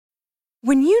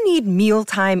When you need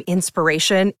mealtime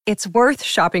inspiration, it's worth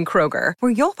shopping Kroger,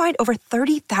 where you'll find over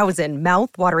 30,000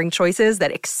 mouth-watering choices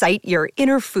that excite your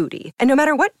inner foodie. And no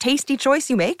matter what tasty choice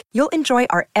you make, you'll enjoy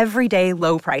our everyday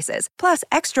low prices, plus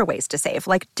extra ways to save,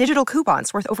 like digital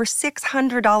coupons worth over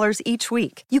 $600 each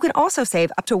week. You can also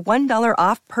save up to $1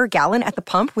 off per gallon at the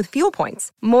pump with fuel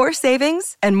points. More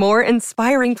savings and more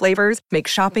inspiring flavors make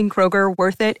shopping Kroger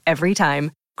worth it every time.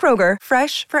 Kroger,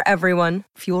 fresh for everyone.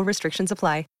 Fuel restrictions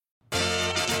apply.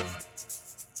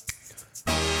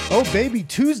 Oh, baby,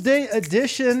 Tuesday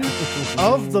edition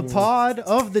of the pod,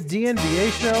 of the DNBA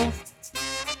show.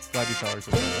 Glad you fellas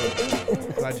are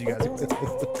glad you guys are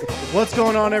What's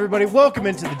going on, everybody? Welcome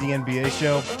into the DNBA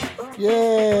show.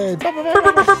 Yay. There we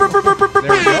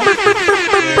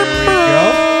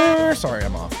go. Sorry,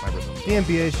 I'm off. My rhythm.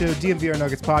 DNBA show, DNVR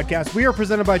Nuggets podcast. We are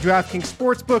presented by DraftKings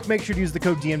Sportsbook. Make sure to use the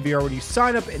code DNVR when you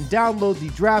sign up and download the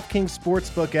DraftKings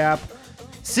Sportsbook app.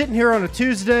 Sitting here on a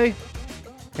Tuesday,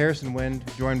 Harrison Wind,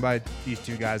 joined by these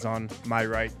two guys on my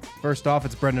right. First off,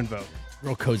 it's Brendan Vogt.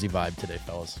 Real cozy vibe today,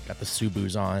 fellas. Got the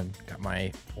Subus on, got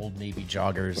my Old Navy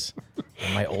joggers,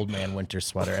 and my Old Man winter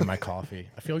sweater, and my coffee.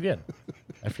 I feel good.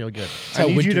 I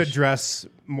need you to dress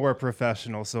more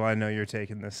professional, so I know you're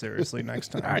taking this seriously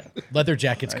next time. All right. Leather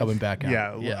jacket's coming back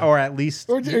out. Yeah. Or at least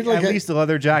a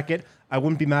leather jacket. I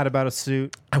wouldn't be mad about a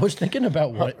suit. I was thinking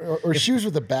about what... Or shoes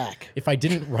with a back. If I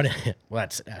didn't run it... Well,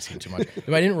 that's asking too much. If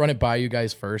I didn't run it by you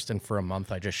guys first, and for a month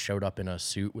I just showed up in a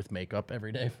suit with makeup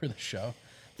every day for the show,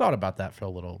 thought about that for a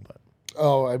little, but...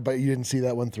 Oh, I bet you didn't see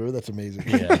that one through. That's amazing.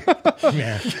 Yeah.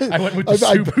 I went with the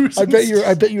Subus.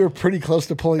 I bet you were pretty close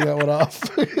to pulling that one off.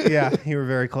 Yeah, you were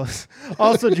very close.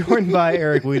 Also joined by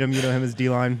Eric Weedham. You know him as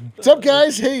D-Line. What's up,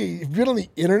 guys? Hey, you've been on the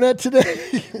internet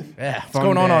today? Yeah, what's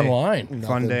going on online?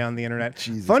 Fun day on the internet.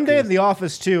 Jesus Fun day Christ. in the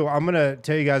office, too. I'm going to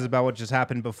tell you guys about what just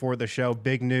happened before the show.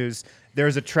 Big news.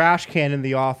 There's a trash can in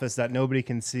the office that nobody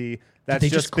can see that's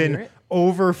just been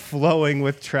overflowing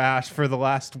with trash for the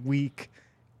last week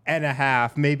and a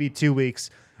half, maybe 2 weeks.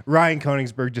 Ryan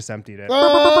Koenigsberg just emptied it.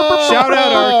 Shout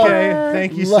out, RK.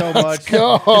 Thank you so much.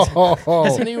 Go.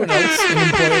 Has anyone else in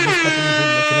employee of this company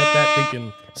been looking at that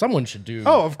thinking someone should do?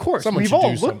 Oh, of course. Someone We've should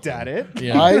all do looked something. at it.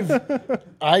 Yeah.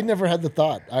 I never had the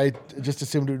thought. I just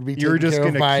assumed it would be You're taken just care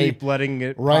going of to by keep letting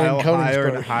it Ryan pile higher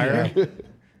and Koenigsberg. higher.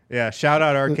 Yeah, shout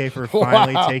out RK for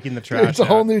finally Wow. taking the trash It's a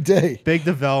whole out. new day. Big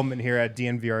development here at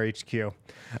DNVR HQ.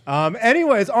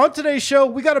 Anyways, on today's show,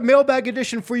 we got a mailbag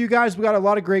edition for you guys. We got a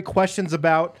lot of great questions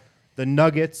about the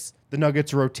Nuggets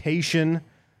rotation,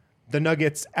 the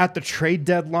Nuggets at the trade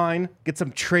deadline. Get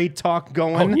some trade talk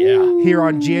going here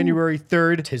on January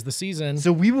 3rd. 'Tis the season.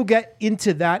 So we will get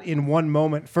into that in one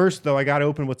moment. First, though, I got to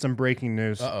open with some breaking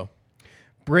news. Uh-oh.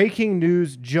 Breaking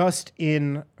news just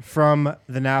in from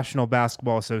the National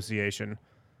Basketball Association.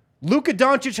 Luka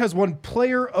Doncic has won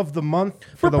Player of the Month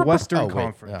for the Western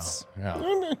Conference.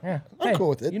 I'm cool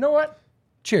with it. You know what?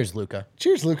 Cheers, Luca.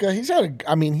 Cheers, Luca. He's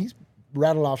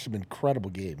rattled off some incredible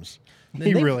games.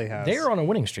 He really has. They were on a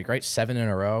winning streak, right? 7 in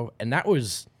a row. And that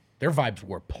was, their vibes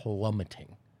were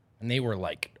plummeting. And they were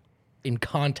like in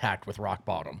contact with rock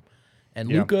bottom. And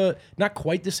Luka, not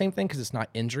quite the same thing because it's not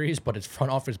injuries, but his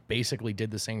front office basically did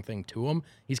the same thing to him.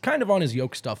 He's kind of on his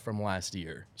yoke stuff from last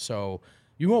year. So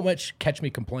you won't catch me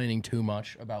complaining too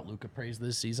much about Luka praise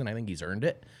this season. I think he's earned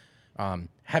it.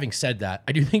 Having said that,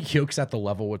 I do think Yoke's at the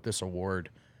level with this award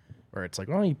where it's like,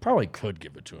 well, you probably could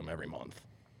give it to him every month,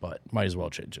 but might as well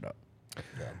change it up.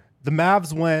 Yeah. The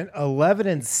Mavs went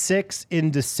 11-6 in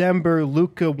December.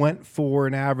 Luka went for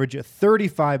an average of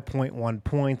 35.1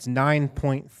 points,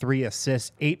 9.3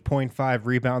 assists, 8.5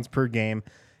 rebounds per game.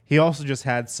 He also just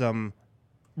had some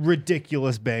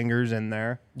ridiculous bangers in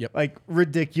there. Yep. Like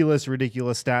ridiculous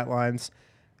stat lines.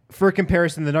 For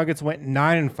comparison, the Nuggets went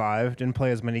 9-5, didn't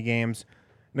play as many games.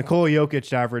 Nikola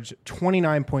Jokic averaged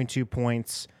 29.2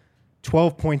 points,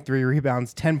 12.3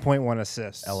 rebounds, 10.1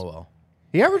 assists. LOL.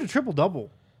 He averaged a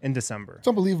triple-double in December. It's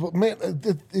unbelievable, man.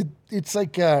 It's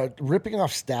like ripping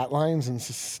off stat lines and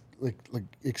just like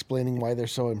explaining why they're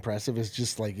so impressive is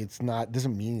just like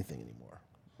doesn't mean anything anymore.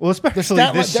 Well, especially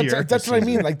this year. That's what I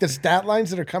mean. Like the stat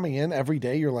lines that are coming in every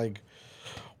day, you're like,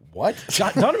 what?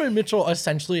 Donovan Mitchell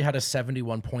essentially had a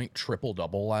 71-point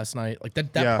triple-double last night. Like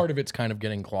that part of it's kind of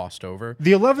getting glossed over.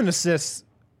 The 11 assists,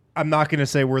 I'm not going to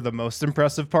say were the most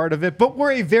impressive part of it, but were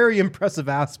a very impressive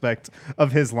aspect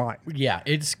of his line. Yeah,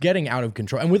 it's getting out of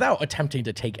control. And without attempting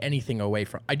to take anything away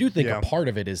from, I do think a part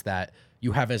of it is that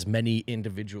you have as many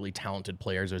individually talented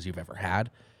players as you've ever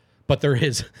had. But there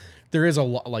is a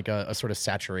lot, like a sort of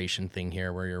saturation thing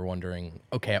here where you're wondering,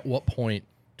 okay, at what point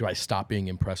do I stop being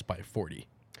impressed by 40?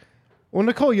 Well,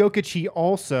 Nikola Jokic, he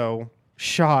also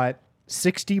shot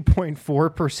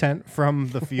 60.4% from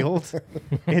the field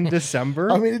in December.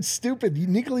 I mean, it's stupid.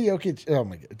 Nikola Jokic. Oh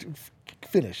my god,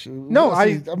 finish. No,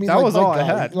 that was all I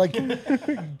had. Like,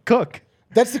 Cook.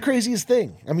 That's the craziest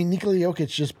thing. I mean, Nikola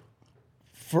Jokic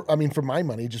for my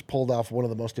money, just pulled off one of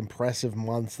the most impressive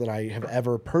months that I have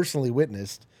ever personally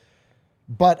witnessed.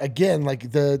 But again,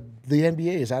 like the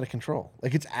NBA is out of control.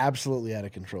 Like it's absolutely out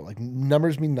of control. Like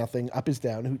numbers mean nothing. Up is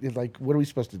down. Like what are we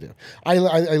supposed to do? I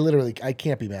literally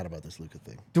can't be mad about this Luka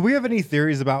thing. Do we have any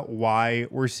theories about why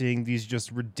we're seeing these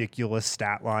just ridiculous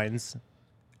stat lines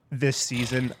this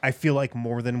season? I feel like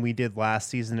more than we did last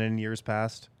season and in years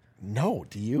past. No,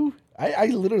 do you? I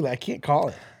literally can't call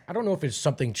it. I don't know if it's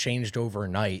something changed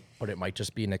overnight, but it might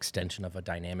just be an extension of a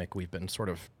dynamic we've been sort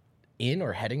of in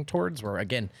or heading towards. Where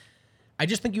again, I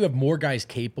just think you have more guys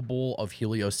capable of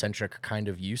heliocentric kind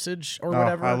of usage or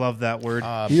whatever. I love that word.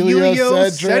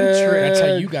 Heliocentric. That's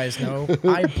how you guys know.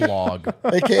 I blog.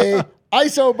 AKA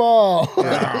ISO ball.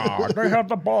 Yeah, they have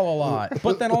the ball a lot.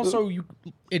 But then also,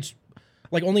 it's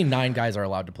like only 9 guys are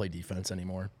allowed to play defense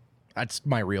anymore. That's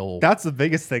my real... That's the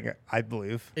biggest thing, I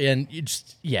believe. And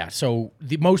it's, yeah, so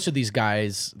most of these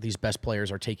guys, these best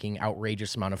players, are taking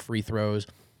outrageous amount of free throws.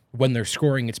 When they're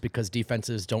scoring, it's because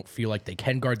defenses don't feel like they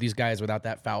can guard these guys without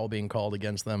that foul being called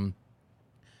against them.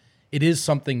 It is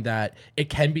something that it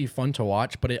can be fun to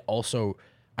watch, but it also,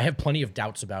 I have plenty of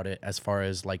doubts about it as far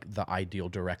as like the ideal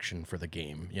direction for the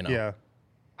game, you know? Yeah.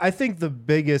 I think the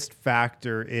biggest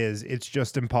factor is it's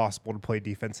just impossible to play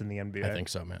defense in the NBA. I think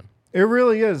so, man. It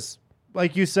really is.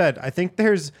 Like you said, I think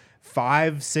there's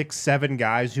 5, 6, 7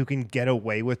 guys who can get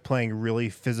away with playing really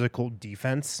physical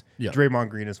defense. Yeah. Draymond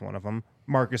Green is one of them.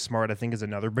 Marcus Smart, I think, is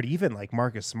another. But even like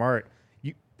Marcus Smart,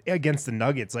 against the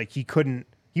Nuggets, like he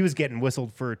was getting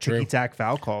whistled for ticky-tack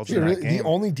foul calls in that game. The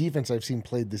only defense I've seen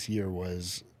played this year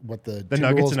was what the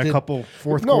Nuggets in a couple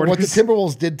fourth quarters. What the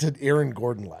Timberwolves did to Aaron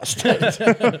Gordon last night.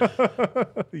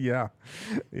 Yeah,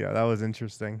 that was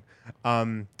interesting.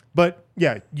 But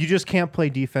yeah, you just can't play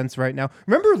defense right now.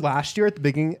 Remember last year at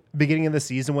the beginning of the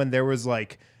season when there was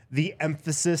like the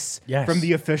emphasis from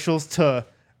the officials to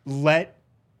let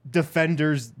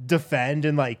defenders defend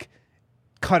and like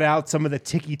cut out some of the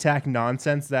ticky-tack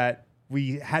nonsense that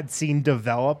we had seen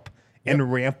develop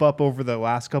and ramp up over the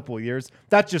last couple of years.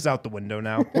 That's just out the window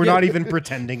now. We're not even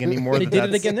pretending anymore. They did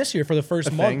it again this year for the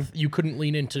first month. You couldn't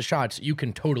lean into shots. You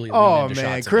can totally lean into shots. Oh,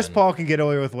 man. Chris Paul can get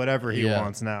away with whatever he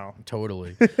wants now.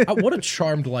 Totally. What a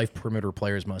charmed life perimeter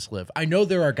players must live. I know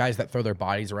there are guys that throw their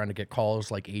bodies around to get calls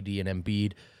like AD and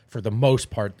Embiid. For the most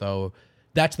part, though,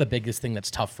 that's the biggest thing that's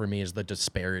tough for me is the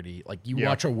disparity. Like you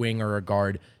watch a wing or a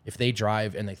guard, if they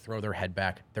drive and they throw their head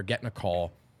back, they're getting a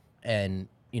call. And,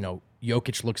 you know,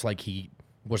 Jokic looks like he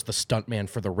was the stuntman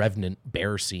for the Revenant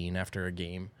bear scene after a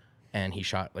game, and he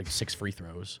shot like 6 free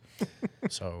throws.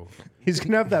 So he's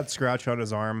going to have that scratch on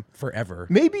his arm forever.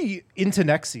 Maybe into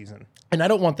next season. And I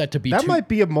don't want that to be That might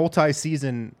be a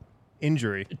multi-season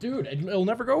injury. Dude, it'll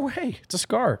never go away. It's a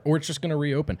scar, or it's just going to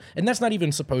reopen. And that's not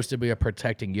even supposed to be a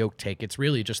protecting Jokic take. It's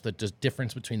really just the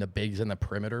difference between the bigs and the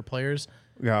perimeter players.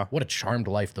 Yeah. What a charmed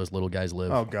life those little guys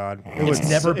live. Oh, God.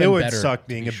 It would suck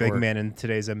being a big man in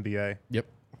today's NBA. Yep.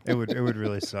 It would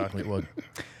really suck. It would.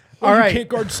 All right. You can't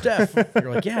guard Steph.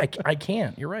 You're like, yeah, I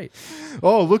can't. You're right.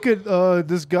 Oh, look at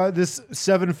this guy, this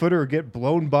 7-footer get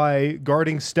blown by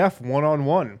guarding Steph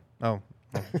one-on-one. Oh,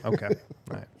 okay.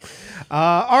 All right.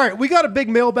 All right. We got a big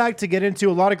mailbag to get into.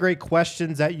 A lot of great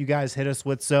questions that you guys hit us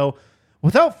with. So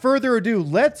without further ado,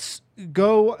 let's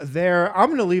go there. I'm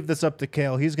going to leave this up to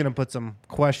Kale. He's going to put some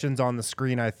questions on the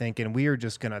screen, I think, and we are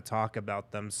just going to talk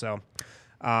about them. So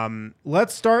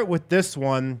let's start with this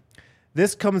one.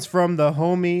 This comes from the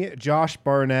homie Josh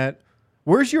Barnett.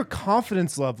 Where's your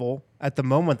confidence level at the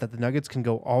moment that the Nuggets can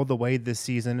go all the way this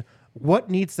season? What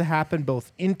needs to happen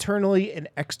both internally and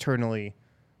externally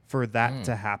for that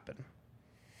to happen?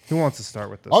 Who wants to start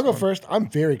with this? I'll go first. I'm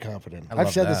very confident.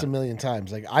 I've said this that. a million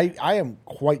times. Like I am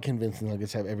quite convinced the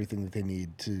Nuggets have everything that they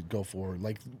need to go forward.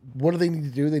 Like, what do they need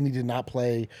to do? They need to not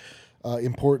play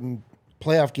important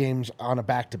playoff games on a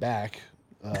back-to-back.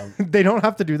 They don't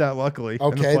have to do that, luckily.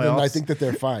 Okay, then I think that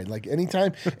they're fine. Like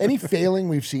any failing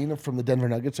we've seen from the Denver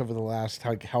Nuggets over the last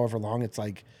however long, it's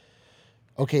like,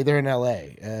 okay, they're in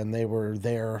LA and they were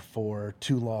there for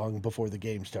too long before the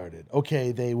game started.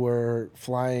 Okay, they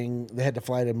had to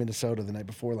fly to Minnesota the night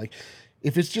before. Like,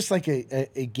 if it's just like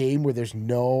a game where there's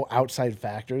no outside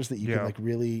factors that you can like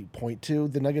really point to,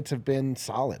 the Nuggets have been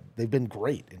solid. They've been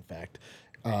great, in fact.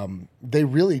 They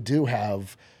really do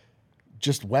have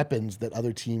just weapons that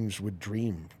other teams would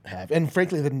dream have. And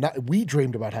frankly, we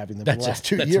dreamed about having them for the last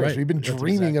 2 years. Right. We've been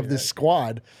dreaming of this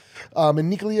squad. And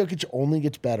Nikola Jokic only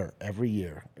gets better every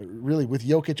year. Really, with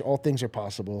Jokic, all things are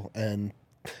possible. And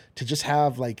to just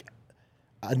have like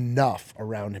enough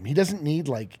around him. He doesn't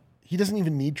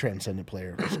even need transcendent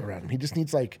players around him. He just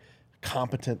needs like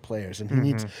competent players. And he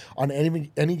needs, on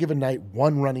any given night,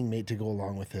 one running mate to go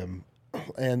along with him.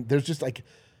 And there's just like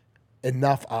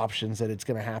enough options that it's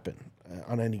going to happen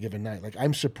on any given night. Like,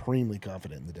 I'm supremely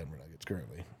confident in the Denver Nuggets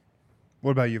currently.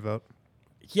 What about you, Vote?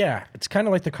 Yeah, it's kind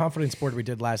of like the confidence board we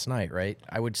did last night, right?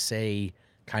 I would say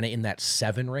kind of in that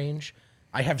 7 range.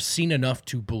 I have seen enough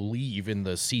to believe in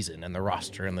the season and the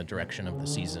roster and the direction of the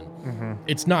season.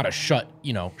 It's not a shut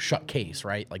case,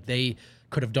 right? Like, they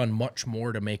could have done much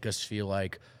more to make us feel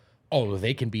like, oh,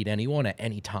 they can beat anyone at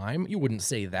any time. You wouldn't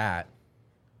say that.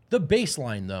 The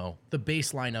baseline, though,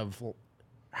 of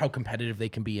how competitive they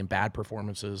can be in bad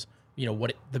performances,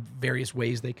 the various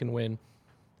ways they can win,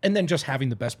 and then just having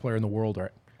the best player in the world,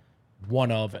 or one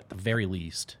of at the very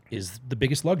least, is the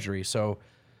biggest luxury. So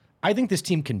I think this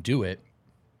team can do it,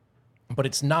 but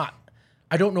it's not.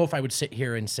 I don't know if I would sit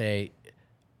here and say,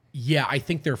 yeah, I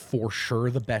think they're for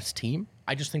sure the best team.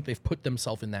 I just think they've put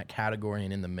themselves in that category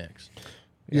and in the mix.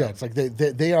 Yeah, it's like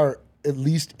they are at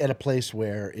least at a place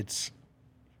where it's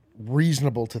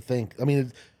reasonable to think. I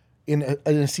mean, in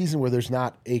a season where there's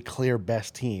not a clear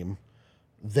best team,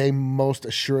 they most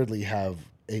assuredly have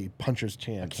a puncher's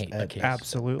chance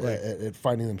at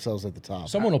finding themselves at the top.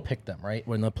 Someone will pick them, right?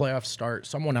 When the playoffs start,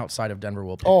 someone outside of Denver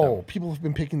will pick them. Oh, people have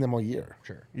been picking them all year.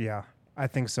 Sure. Yeah, I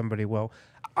think somebody will.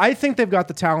 I think they've got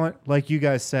the talent, like you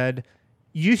guys said.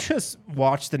 You just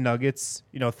watch the Nuggets,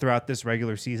 throughout this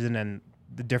regular season and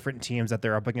the different teams that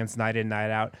they're up against night in,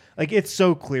 night out. Like, it's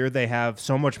so clear they have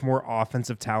so much more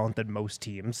offensive talent than most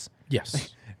teams.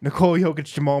 Yes. Nikola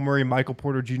Jokic, Jamal Murray, Michael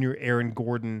Porter Jr., Aaron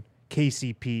Gordon,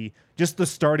 KCP. Just the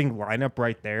starting lineup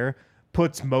right there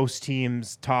puts most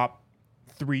teams' top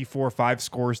 3, 4, 5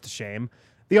 scores to shame.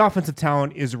 The offensive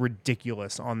talent is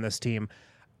ridiculous on this team.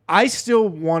 I still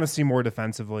want to see more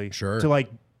defensively. Sure. To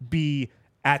be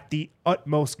at the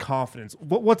utmost confidence.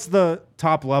 What's the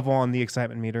top level on the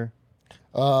excitement meter?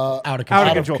 Out of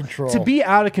control. To be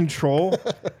out of control,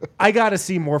 I got to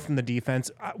see more from the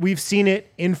defense. We've seen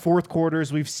it in fourth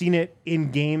quarters. We've seen it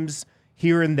in games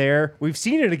here and there. We've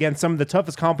seen it against some of the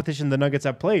toughest competition the Nuggets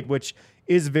have played, which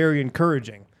is very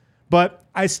encouraging. But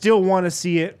I still want to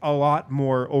see it a lot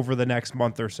more over the next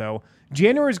month or so.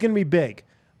 January is going to be big.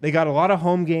 They got a lot of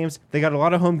home games. They got a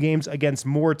lot of home games against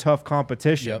more tough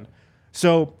competition. Yep.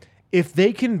 So if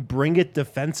they can bring it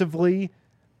defensively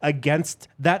against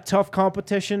that tough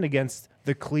competition, against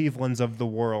the Clevelands of the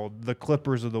world, the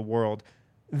Clippers of the world,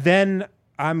 then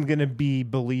I'm going to be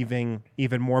believing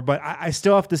even more. But I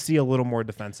still have to see a little more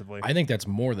defensively. I think that's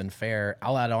more than fair.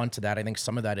 I'll add on to that. I think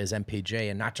some of that is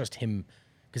MPJ and not just him,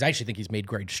 because I actually think he's made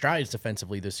great strides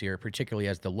defensively this year, particularly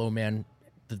as the low man.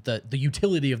 The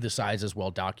utility of the size is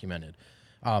well documented.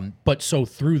 But so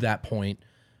through that point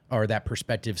or that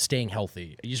perspective, staying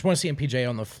healthy. You just want to see MPJ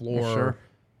on the floor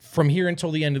from here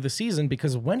until the end of the season,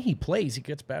 because when he plays, he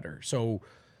gets better. So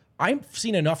I've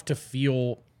seen enough to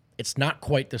feel it's not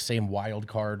quite the same wild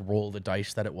card roll of the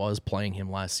dice that it was playing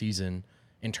him last season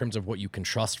in terms of what you can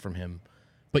trust from him.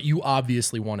 But you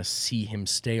obviously want to see him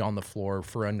stay on the floor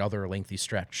for another lengthy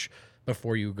stretch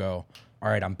before you go, all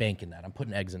right, I'm banking that. I'm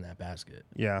putting eggs in that basket.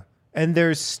 Yeah. And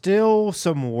there's still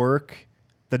some work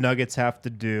the Nuggets have to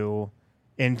do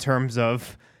in terms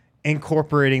of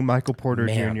incorporating Michael Porter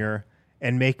Jr.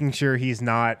 and making sure he's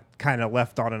not kind of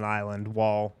left on an island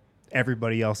while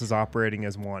everybody else is operating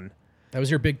as one. That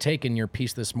was your big take in your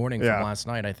piece this morning from last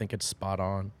night. I think it's spot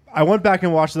on. I went back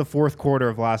and watched the fourth quarter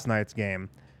of last night's game.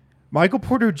 Michael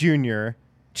Porter Jr.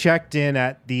 checked in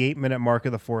at the 8-minute mark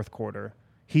of the fourth quarter.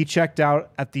 He checked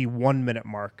out at the 1-minute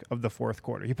mark of the fourth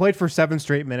quarter. He played for 7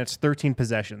 straight minutes, 13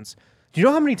 possessions. Do you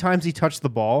know how many times he touched the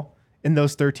ball in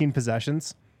those 13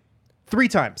 possessions? 3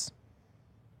 times.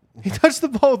 He touched the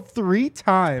ball 3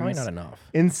 times. Probably not enough.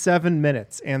 In 7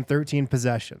 minutes and 13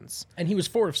 possessions. And he was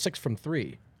 4 of 6 from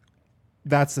 3.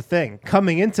 That's the thing.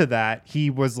 Coming into that, he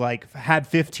was had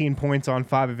 15 points on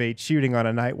 5 of 8 shooting on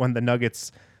a night when the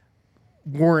Nuggets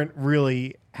weren't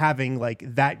really having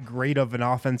that great of an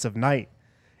offensive night.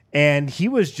 And he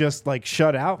was just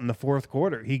shut out in the fourth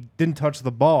quarter. He didn't touch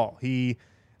the ball. He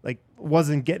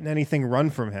wasn't getting anything run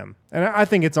from him. And I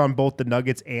think it's on both the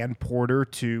Nuggets and Porter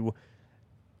to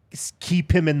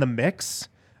keep him in the mix.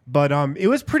 But it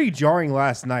was pretty jarring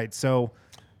last night. So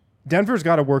Denver's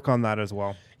got to work on that as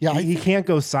well. Yeah, he can't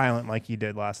go silent like he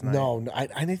did last night. No, I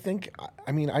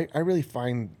really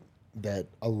find that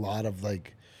a lot of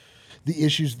like the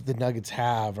issues that the Nuggets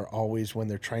have are always when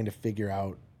they're trying to figure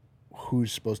out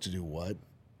who's supposed to do what.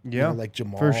 Yeah, like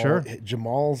Jamal. for sure.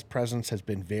 Jamal's presence has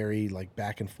been very like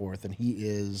back and forth, and he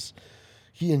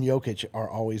and Jokic are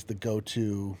always the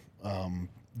go-to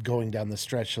going down the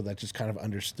stretch. So that's just kind of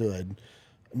understood.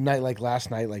 Night like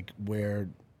last night, like where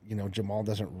Jamal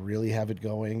doesn't really have it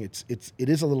going. It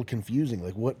is a little confusing.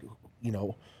 Like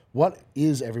what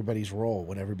is everybody's role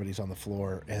when everybody's on the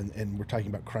floor, and we're talking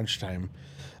about crunch time.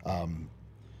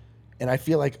 And I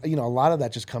feel like, a lot of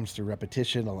that just comes through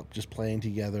repetition, just playing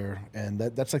together. And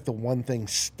that's like the one thing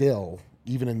still,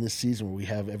 even in this season where we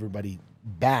have everybody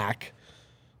back,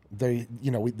 they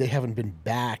haven't been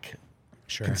back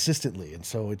consistently. And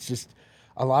so it's just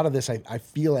a lot of this I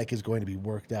feel like is going to be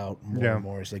worked out more and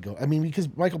more as they go. I mean, because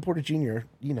Michael Porter Jr.,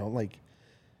 like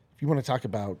if you want to talk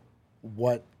about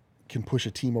what can push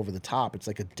a team over the top, it's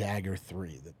like a dagger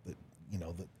three that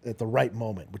at the right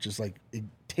moment, which is like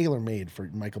tailor-made for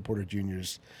Michael Porter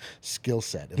Jr.'s skill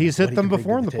set. He's hit them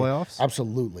before in the playoffs.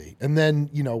 Absolutely. And then,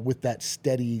 with that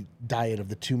steady diet of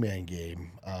the two-man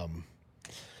game,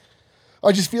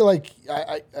 I just feel like,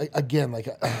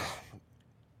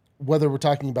 whether we're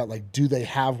talking about, like, do they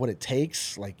have what it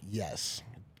takes? Like, yes.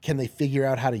 Can they figure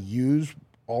out how to use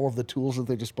all of the tools at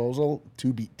their disposal?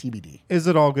 TBD. Is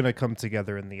it all going to come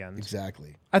together in the end?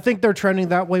 Exactly. I think they're trending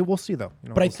that way. We'll see, though.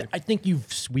 But I think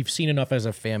we've seen enough as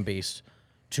a fan base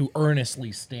to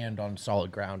earnestly stand on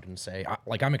solid ground and say,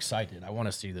 I'm excited. I want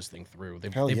to see this thing through.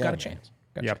 They've got a chance.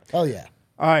 Yep. Hell yeah.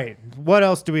 All right. What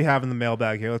else do we have in the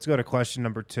mailbag here? Let's go to question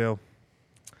number 2.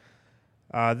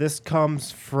 This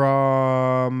comes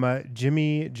from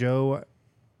Jimmy Joe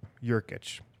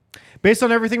Jurkic. Based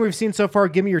on everything we've seen so far,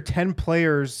 give me your 10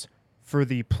 players for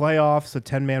the playoffs, a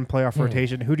 10-man playoff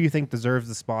rotation. Who do you think deserves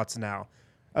the spots now?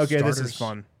 Okay, Starters. This is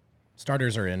fun.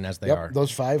 Starters are in as they are.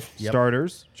 Those 5. Yep.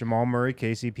 Starters, Jamal Murray,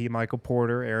 KCP, Michael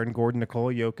Porter, Aaron Gordon,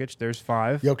 Nikola Jokic. There's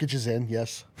 5. Jokic is in,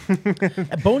 yes.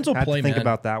 Bones will Had play, to think man.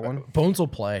 about that one. Bones will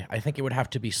play. I think it would have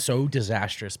to be so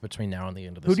disastrous between now and the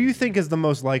end of the Who season. do you think is the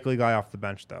most likely guy off the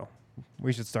bench, though?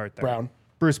 We should start there. Brown.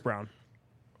 Bruce Brown.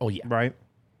 Oh, yeah. Right?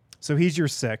 So he's your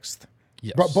 6th.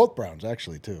 Yes. Both Browns,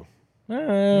 actually, too. We'll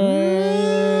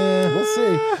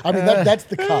see. I mean, that's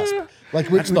the cusp. Like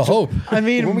That's the hope. I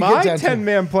mean, When we my get down to-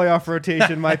 10-man playoff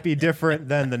rotation might be different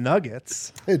than the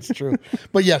Nuggets. It's true.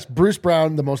 But yes, Bruce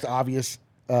Brown, the most obvious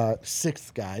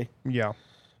 6th guy. Yeah.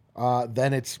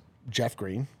 Then it's Jeff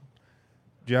Green.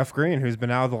 Jeff Green, who's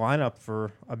been out of the lineup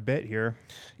for a bit here.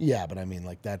 Yeah, but I mean,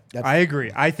 like that's I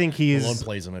agree. I think he's Malone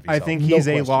plays him if he's I think healthy. he's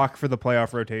No a question. lock for the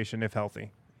playoff rotation if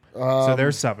healthy. So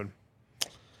there's 7.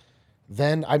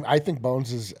 Then I think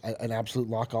Bones is an absolute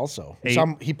lock also. 8.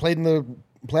 He played in the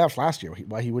playoffs last year.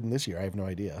 Why he wouldn't this year, I have no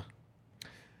idea.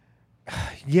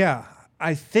 Yeah.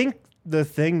 I think the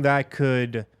thing that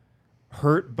could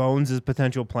hurt Bones'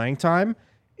 potential playing time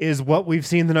is what we've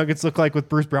seen the Nuggets look like with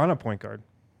Bruce Brown at point guard.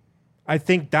 I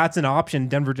think that's an option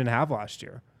Denver didn't have last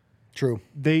year. True.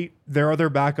 Their other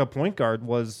backup point guard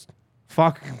was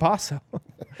fucking Campasso.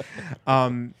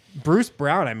 Bruce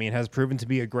Brown, I mean, has proven to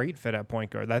be a great fit at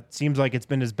point guard. That seems like it's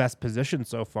been his best position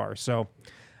so far. So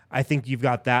I think you've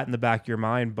got that in the back of your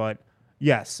mind. But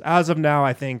yes, as of now,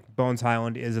 I think Bones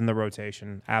Highland is in the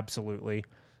rotation. Absolutely.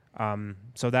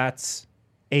 So that's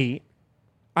 8.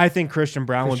 I think Christian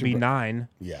Brown would be 9.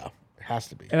 Yeah, it has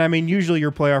to be. And I mean, usually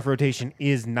your playoff rotation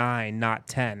is 9, not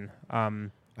 10. I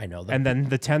know that. And then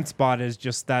the 10th spot is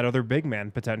just that other big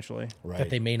man potentially. Right. That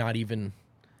they may not even.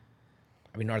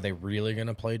 I mean, are they really going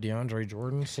to play DeAndre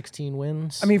Jordan 16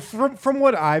 wins? I mean, from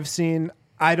what I've seen,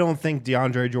 I don't think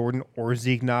DeAndre Jordan or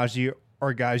Zeke Naji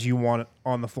are guys you want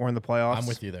on the floor in the playoffs. I'm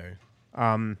with you there.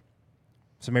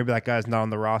 So maybe that guy's not on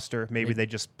the roster. Maybe they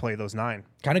just play those 9.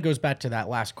 Kind of goes back to that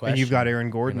last question. And you've got Aaron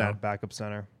Gordon at backup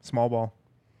center. Small ball.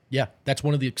 Yeah, that's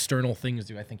one of the external things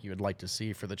I think you would like to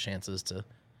see for the chances to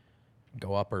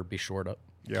go up or be short up.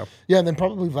 Yeah. Yeah, and then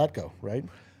probably Vlatko, right?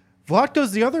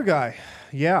 Vlatko's the other guy.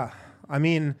 Yeah. I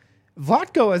mean,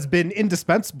 Vlatko has been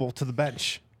indispensable to the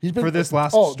bench for this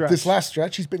last stretch. This last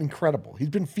stretch, he's been incredible. He's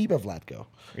been FIBA Vlatko.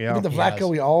 Yeah. He's been the He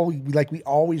Vlatko has. we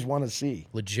always want to see.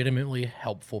 Legitimately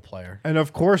helpful player. And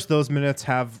of course, those minutes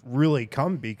have really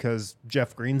come because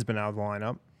Jeff Green's been out of the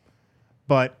lineup.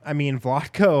 But I mean,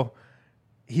 Vlatko,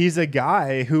 he's a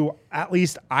guy who at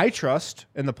least I trust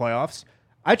in the playoffs.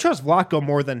 I trust Vlatko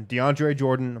more than DeAndre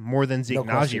Jordan, more than Zeke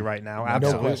Naji right now.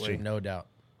 Absolutely. question. No doubt.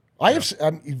 I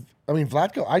mean,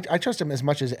 Vlatko, I trust him as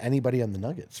much as anybody on the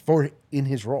Nuggets in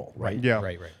his role, right? Yeah.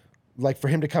 Right. like for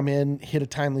him to come in, hit a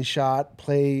timely shot,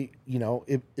 play,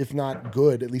 if not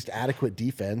good, at least adequate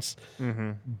defense,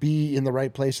 be in the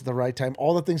right place at the right time.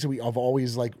 All the things that I've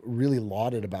always like really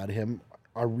lauded about him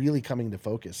are really coming to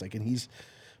focus. Like, and he's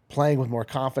playing with more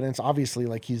confidence. Obviously,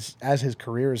 like as his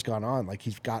career has gone on, like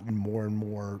he's gotten more and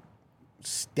more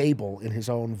stable in his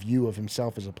own view of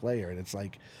himself as a player. And it's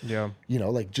like,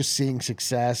 like just seeing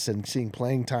success and seeing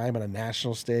playing time on a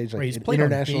national stage, like an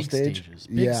international stage.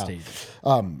 Big stages.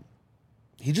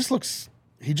 He just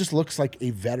looks like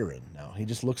a veteran now. He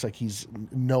just looks like he's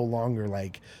no longer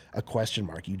like a question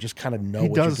mark. You just kind of know. He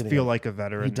does feel like a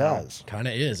veteran. He does. Kind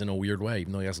of is in a weird way,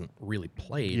 even though he hasn't really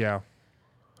played. Yeah.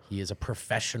 He is a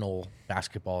professional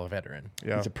basketball veteran.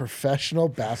 Yeah. He's a professional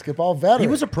basketball veteran. He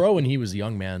was a pro when he was a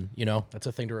young man. That's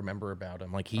a thing to remember about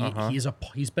him. Like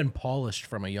he's been polished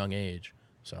from a young age.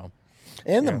 So,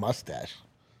 and the mustache.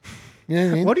 You know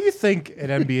what I mean? What do you think an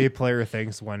NBA player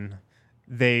thinks when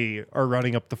they are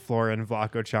running up the floor and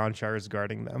Vlatko Čančar is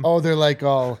guarding them? Oh, they're like,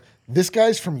 this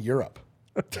guy's from Europe.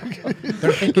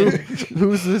 They're thinking,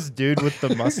 who's this dude with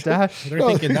the mustache? They're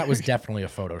thinking that was definitely a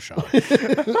Photoshop.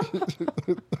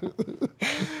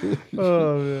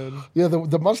 Oh man, yeah,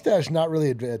 the mustache not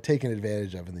really taken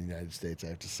advantage of in the United States, I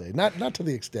have to say, not to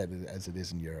the extent as it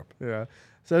is in Europe. Yeah.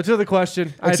 So to the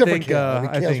question, Except I think for Kale.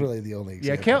 I Kale's think really the only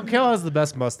yeah, example. Kale has the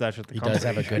best mustache at the He company. does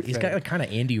have a good. He's got a kind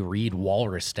of Andy Reid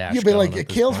walrus stash. Yeah, but going like at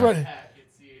this Kale's point. running.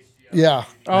 Yeah,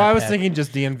 Oh, I was thinking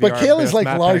just DNVR. but Kale is like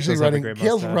Matt Peck largely does have a running. great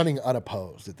Kale's mustache. running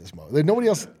unopposed at this moment. Like, nobody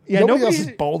else. Yeah, nobody else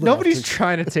is bold enough Nobody's to-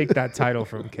 trying to take that title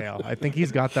from Kale. I think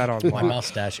he's got that on My lock.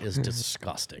 mustache is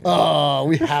disgusting. Oh,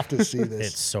 we have to see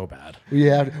this. It's so bad. We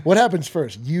have. What happens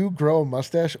first? You grow a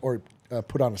mustache or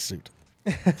put on a suit?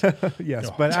 Yes,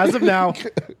 but as of now,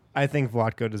 I think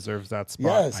Vlatko deserves that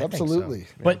spot. Yes, I think so. absolutely.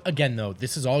 But again, though,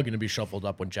 this is all going to be shuffled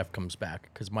up when Jeff comes back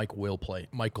because Michael, will play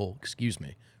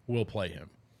him.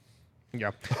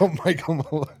 Yeah. Oh, Michael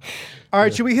Malone. All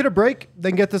right, should we hit a break,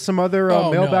 then get to some other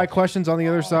mailbag questions on the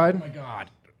other Oh side? my God,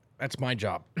 that's my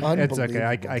job. It's okay.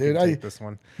 I can Dude, take this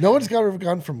one. No one's got to have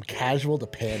gone from casual to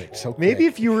panic. So Maybe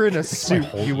quick. if you were in a suit,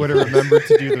 you would have remembered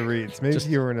to do the reads. Maybe if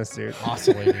you were in a suit.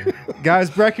 Oscillating. Guys,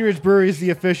 Breckenridge Brewery is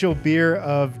the official beer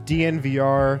of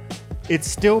DNVR. It's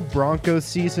still Broncos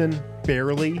season,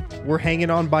 barely. We're hanging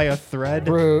on by a thread.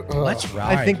 Let's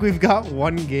ride. I think we've got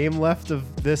one game left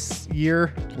of this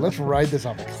year. Let's ride this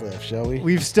off a cliff, shall we?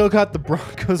 We've still got the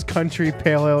Broncos Country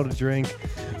Pale Ale to drink.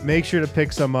 Make sure to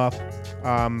pick some up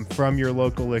from your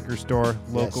local liquor store,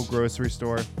 local grocery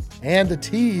store. And the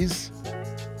tease,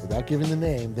 without giving the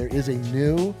name, there is a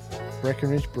new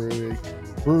Breckenridge Brewery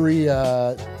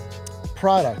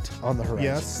product on the horizon.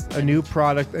 Yes, a new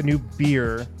product, a new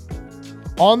beer.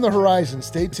 On the horizon.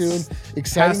 Stay tuned.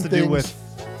 Exciting Has to things. do with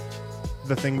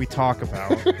the thing we talk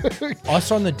about.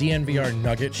 Us on the DNVR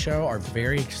Nugget Show are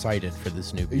very excited for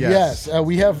this new beer. Yes. Yes,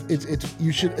 we have. It's.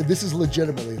 You should. This is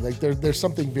legitimately like there's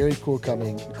something very cool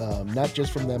coming, not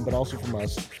just from them but also from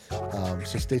us.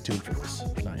 So stay tuned for this.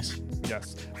 Nice.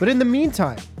 Yes. But in the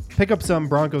meantime, pick up some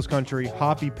Broncos Country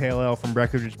Hoppy Pale Ale from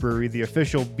Breckenridge Brewery. The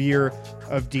official beer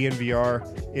of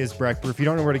DNVR is Breck Brew. If you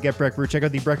don't know where to get Breck Brew, check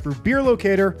out the Breck Brew beer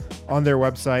locator on their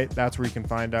website. That's where you can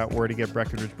find out where to get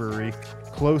Breckenridge Brewery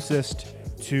closest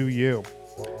to you.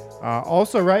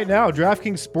 Also, right now,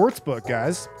 DraftKings Sportsbook,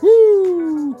 guys.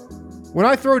 Woo! When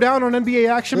I throw down on NBA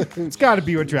action, it's got to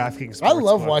be with DraftKings Sportsbook. I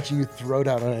love watching you throw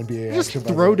down on NBA. Just action, by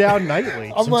the throw way. down nightly.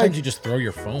 I'm Sometimes like, you just throw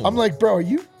your phone. I'm like, bro, are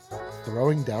you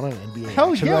throwing down on NBA?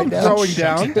 Hell action yeah, right I'm now? throwing Shuts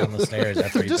down. it down the stairs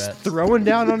after you Just bet. throwing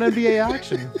down on NBA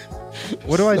action.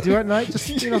 What do I do at night? Just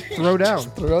throw down.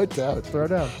 Throw it down. Throw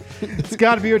down. It's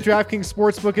got to be with DraftKings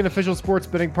Sportsbook, an official sports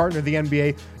betting partner of the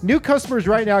NBA. New customers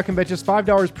right now can bet just $5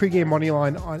 pregame money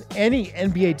line on any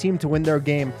NBA team to win their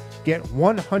game. Get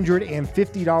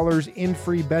 $150 in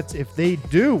free bets if they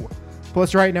do.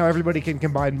 Plus, right now, everybody can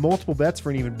combine multiple bets for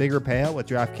an even bigger payout with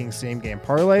DraftKings same-game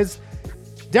parlays.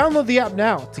 Download the app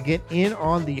now to get in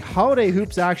on the holiday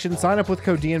hoops action. Sign up with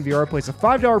code DNVR. Place a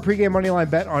 $5 pregame moneyline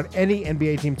bet on any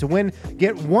NBA team to win.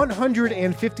 Get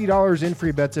 $150 in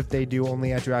free bets if they do,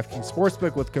 only at DraftKings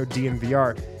Sportsbook with code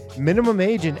DNVR. Minimum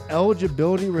age and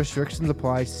eligibility restrictions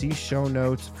apply. See show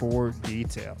notes for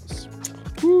details.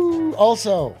 Woo.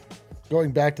 Also,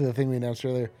 going back to the thing we announced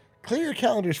earlier, clear your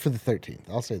calendars for the 13th.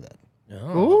 I'll say that.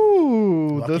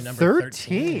 Ooh, Lucky the number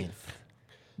 13th.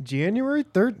 January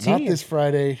 13th. Not this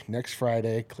Friday, next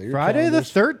Friday. Clear your Friday the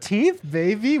calendars. 13th,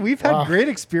 baby. We've had great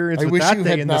experience with that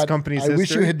day in this company's history. I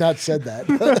wish you had not said that.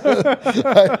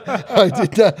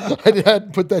 I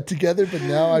hadn't put that together, but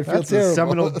now I feel That's terrible. a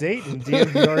seminal date in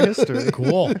DNVR history.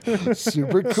 Cool.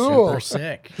 Super cool. Super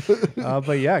sick.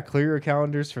 But yeah, clear your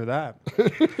calendars for that.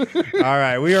 All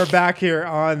right, we are back here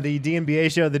on the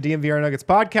DNVR show, the DNVR Nuggets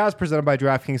podcast, presented by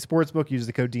DraftKings Sportsbook. Use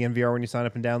the code DNVR when you sign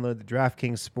up and download the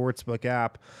DraftKings Sportsbook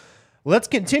app. Let's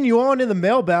continue on in the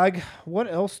mailbag. What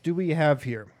else do we have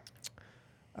here?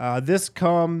 This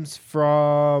comes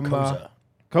from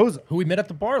Koza, who we met at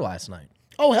the bar last night.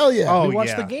 Oh, hell yeah. We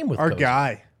watched the game with our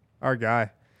Koza.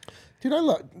 guy. Dude, I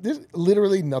love there's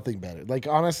literally nothing better. Like,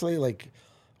 honestly, like,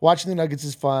 watching the Nuggets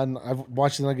is fun. I've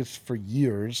watched the Nuggets for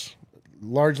years,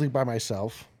 largely by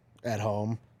myself at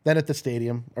home, then at the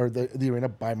stadium or the arena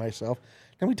by myself.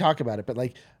 And we talk about it, but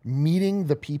like meeting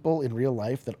the people in real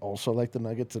life that also like the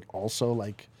Nuggets, that also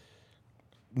like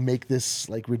make this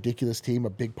like ridiculous team a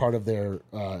big part of their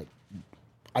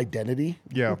identity.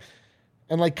 Yeah.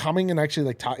 And like coming and actually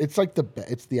like talk, it's like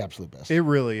it's the absolute best. It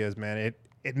really is, man.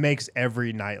 It makes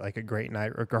every night like a great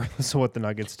night, regardless of what the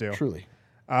Nuggets do. Truly.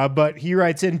 But he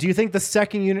writes in, do you think the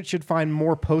second unit should find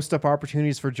more post-up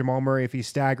opportunities for Jamal Murray if he's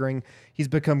staggering? He's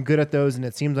become good at those, and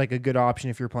it seems like a good option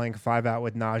if you're playing 5-out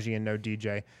with Najee and no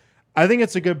DJ. I think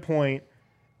it's a good point.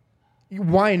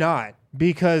 Why not?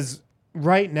 Because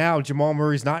right now, Jamal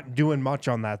Murray's not doing much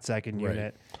on that second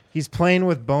unit. He's playing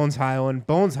with Bones Highland.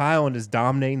 Bones Highland is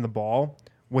dominating the ball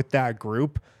with that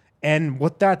group. And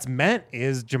what that's meant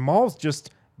is Jamal's just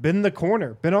been in the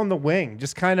corner, been on the wing,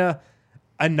 just kind of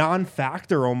a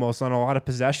non-factor almost on a lot of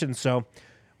possessions. So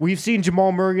we've seen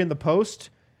Jamal Murray in the post.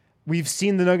 We've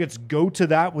seen the Nuggets go to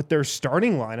that with their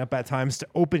starting lineup at times to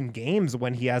open games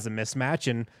when he has a mismatch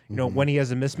and when he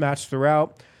has a mismatch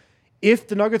throughout. If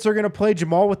the Nuggets are going to play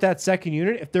Jamal with that second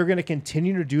unit, if they're going to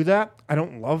continue to do that, I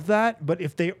don't love that. But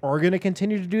if they are going to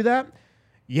continue to do that,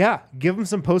 yeah, give him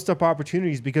some post-up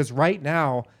opportunities, because right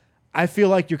now I feel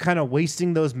like you're kind of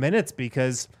wasting those minutes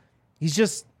because he's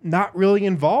just not really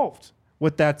involved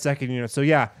with that second unit. So,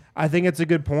 yeah, I think it's a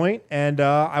good point, and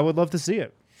I would love to see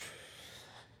it.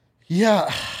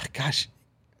 Yeah. Gosh,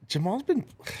 Jamal's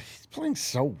he's playing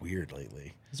so weird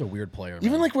lately. He's a weird player, man.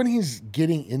 Even like when he's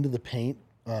getting into the paint,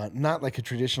 not like a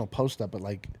traditional post-up, but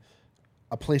like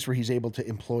a place where he's able to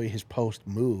employ his post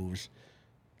moves,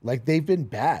 like they've been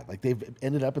bad. Like they've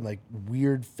ended up in like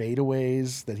weird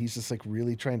fadeaways that he's just like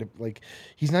really trying to, like,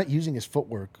 he's not using his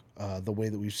footwork the way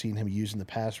that we've seen him use in the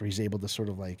past, where he's able to sort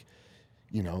of like,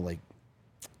 like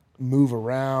move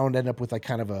around, end up with like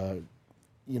kind of a,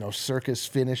 circus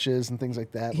finishes and things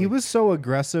like that. He was so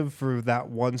aggressive for that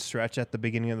one stretch at the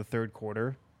beginning of the third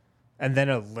quarter and then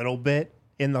a little bit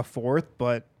in the fourth,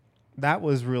 but that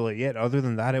was really it. Other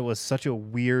than that, it was such a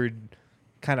weird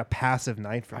kind of passive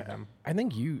night for him. I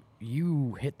think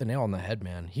you hit the nail on the head,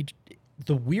 man.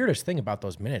 The weirdest thing about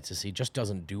those minutes is he just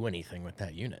doesn't do anything with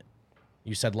that unit.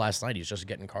 You said last night he's just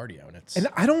getting cardio, and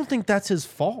I don't think that's his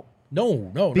fault.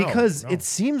 No, because it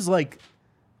seems like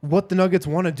what the Nuggets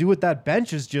want to do with that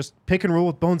bench is just pick and roll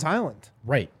with Bones Highland.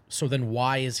 Right. So then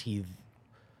why is he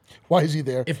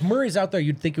there? If Murray's out there,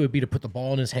 you'd think it would be to put the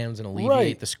ball in his hands and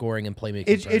alleviate the scoring and playmaking.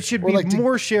 It should be like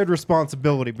more shared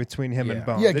responsibility between him and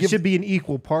Bones. It should be an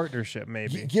equal partnership,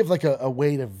 maybe. Give like a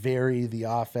way to vary the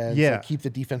offense. Yeah. Like keep the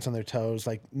defense on their toes.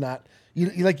 Like not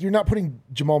you're not putting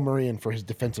Jamal Murray in for his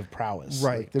defensive prowess.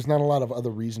 Right. Like, there's not a lot of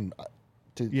other reason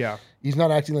to. Yeah. He's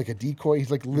not acting like a decoy. He's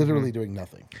like literally doing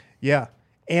nothing. Yeah.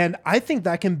 And I think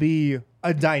that can be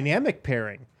a dynamic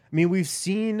pairing. I mean, we've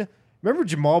seen. Remember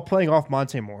Jamal playing off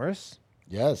Monte Morris?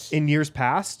 Yes. In years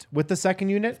past with the second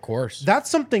unit? Of course. That's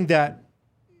something that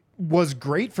was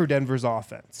great for Denver's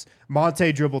offense.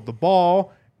 Monte dribbled the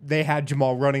ball. They had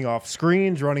Jamal running off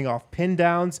screens, running off pin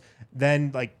downs.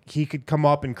 Then like he could come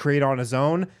up and create on his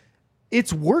own.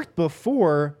 It's worked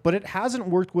before, but it hasn't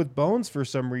worked with Bones for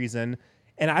some reason.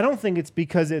 And I don't think it's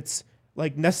because it's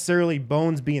like necessarily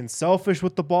Bones being selfish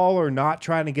with the ball or not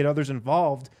trying to get others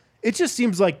involved. It just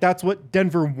seems like that's what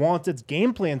Denver wants its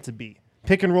game plan to be.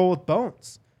 Pick and roll with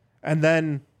Bones. And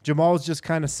then Jamal's just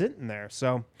kind of sitting there.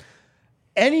 So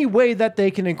any way that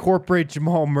they can incorporate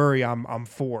Jamal Murray, I'm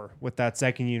for with that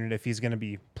second unit if he's going to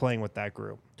be playing with that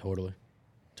group. Totally.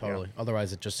 Yeah.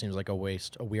 Otherwise, it just seems like a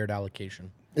waste, a weird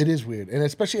allocation. It is weird. And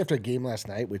especially after a game last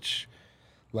night, which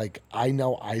like I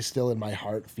know I still in my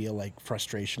heart feel like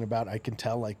frustration about. I can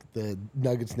tell like the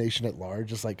Nuggets nation at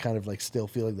large is like kind of like still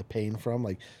feeling the pain from.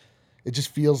 Like it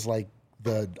just feels like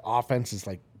the offense is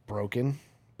like broken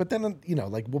But then,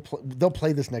 like they'll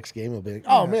play this next game. They'll be like,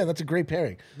 oh, man, that's a great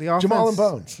pairing. Jamal and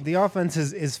Bones. The offense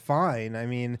is fine. I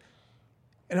mean,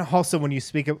 and also when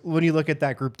you look at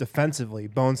that group defensively,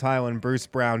 Bones Highland, Bruce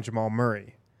Brown, Jamal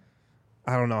Murray,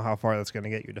 I don't know how far that's going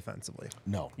to get you defensively.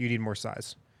 No. You need more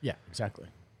size. Yeah, exactly.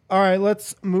 All right,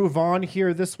 let's move on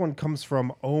here. This one comes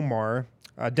from Omar.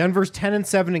 Denver's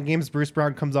 10-7 in games Bruce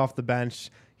Brown comes off the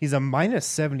bench. He's a minus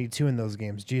 72 in those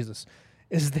games. Jesus.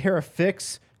 Is there a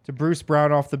fix to Bruce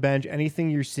Brown off the bench? Anything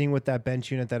you're seeing with that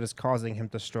bench unit that is causing him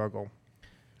to struggle?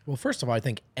 Well, first of all, I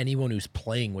think anyone who's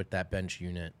playing with that bench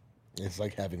unit, it's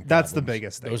like having problems. That's the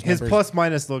biggest thing. His plus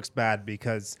minus looks bad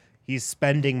because he's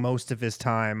spending most of his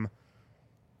time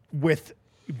with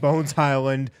Bones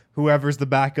Highland, whoever's the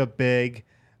backup big,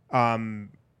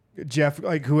 Jeff,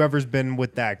 like whoever's been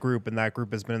with that group, and that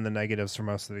group has been in the negatives for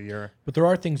most of the year. But there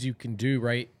are things you can do,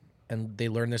 right? And they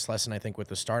learned this lesson, I think, with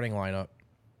the starting lineup.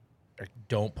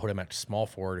 Don't put him at small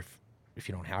forward if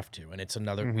you don't have to. And it's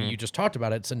another, you just talked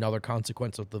about it, it's another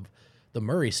consequence of the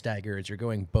Murray stagger is you're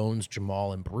going Bones,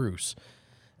 Jamal, and Bruce.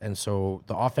 And so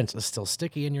the offense is still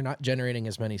sticky and you're not generating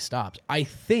as many stops. I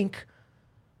think,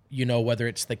 whether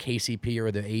it's the KCP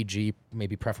or the AG,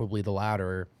 maybe preferably the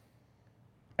latter,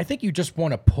 I think you just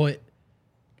want to put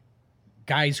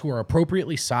guys who are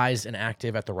appropriately sized and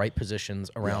active at the right positions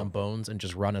around Bones and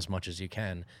just run as much as you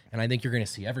can. And I think you're going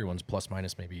to see everyone's plus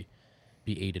minus maybe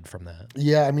be aided from that.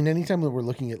 Yeah, I mean, anytime that we're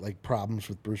looking at like problems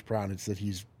with Bruce Brown, it's that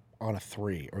he's on a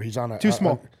 3 or he's on a too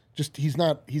small.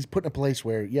 He's put in a place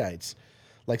where it's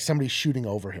like somebody's shooting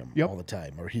over him all the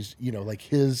time, or he's like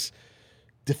his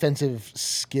defensive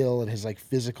skill and his like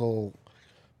physical,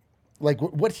 like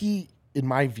what he, in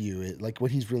my view, like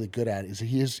what he's really good at is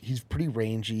he's pretty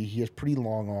rangy, he has pretty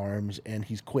long arms, and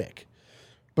he's quick.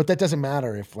 But that doesn't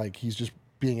matter if like he's just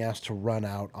being asked to run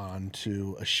out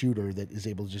onto a shooter that is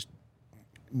able to just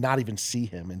not even see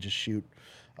him and just shoot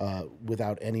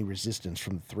without any resistance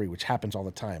from the 3, which happens all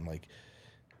the time. Like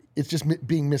it's just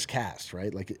being miscast,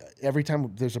 right? Like every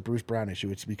time there's a Bruce Brown issue,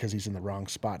 it's because he's in the wrong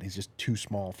spot. He's just too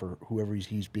small for whoever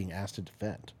he's being asked to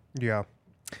defend. Yeah.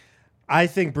 I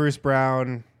think Bruce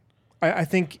Brown, I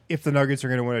think if the Nuggets are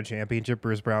going to win a championship,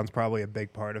 Bruce Brown's probably a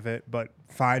big part of it, but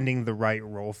finding the right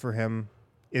role for him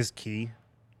is key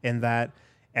in that.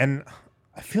 And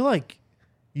I feel like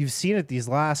you've seen it these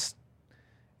last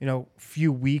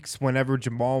few weeks whenever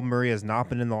Jamal Murray has not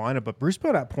been in the lineup, but Bruce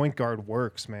Brown at point guard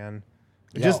works, man.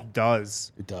 It just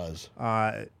does. It does.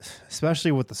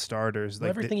 Especially with the starters. Well,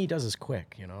 everything he does is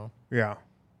quick, Yeah.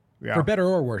 Yeah. For better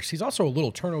or worse. He's also a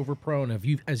little turnover prone.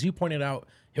 As you pointed out,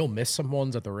 he'll miss some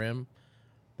ones at the rim,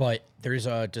 but there's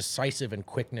a decisive and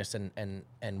quickness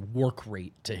and work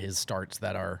rate to his starts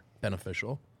that are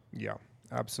beneficial. Yeah,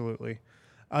 absolutely.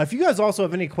 If you guys also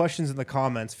have any questions in the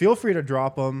comments, feel free to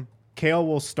drop them. Kale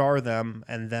will star them,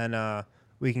 and then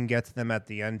we can get to them at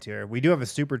the end here. We do have a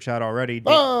super chat already.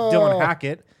 Dylan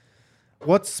Hackett.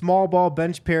 What small ball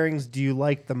bench pairings do you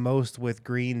like the most with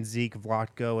Green, Zeke,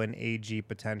 Vlatko, and AG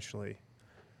potentially?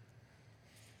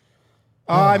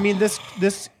 I mean, this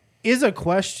is a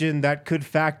question that could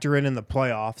factor in the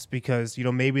playoffs because,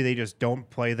 maybe they just don't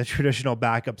play the traditional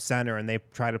backup center and they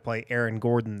try to play Aaron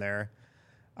Gordon there.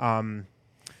 I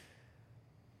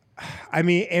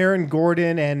mean, Aaron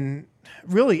Gordon and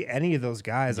really any of those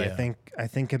guys, I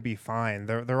think could be fine.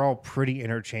 They're all pretty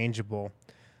interchangeable.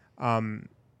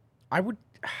 I would.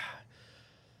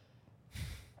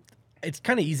 It's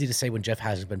kind of easy to say when Jeff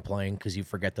hasn't been playing because you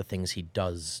forget the things he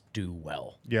does do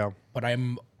well. Yeah. But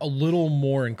I'm a little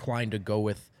more inclined to go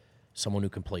with someone who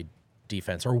can play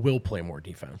defense or will play more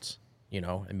defense,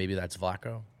 and maybe that's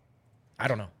Vlatko. I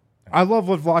don't know. I love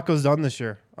what Vlatko's done this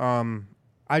year.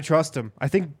 I trust him. I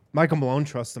think Michael Malone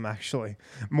trusts him, actually,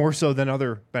 more so than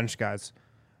other bench guys.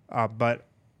 But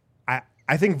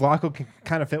I think Vlatko can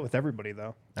kind of fit with everybody,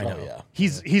 though. I know. Oh, yeah.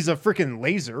 He's a freaking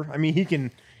laser. I mean,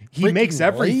 he makes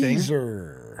everything.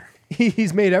 Laser.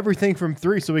 He's made everything from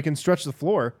 3, so he can stretch the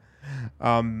floor.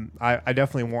 I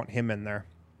definitely want him in there.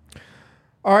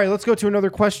 All right, let's go to another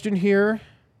question here.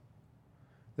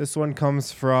 This one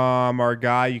comes from our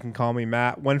guy. You can call me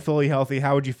Matt. When fully healthy,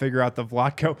 how would you figure out the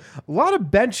Vlatko? A lot of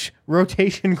bench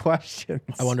rotation questions.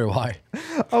 I wonder why.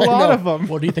 A lot of them.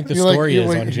 What do you think the story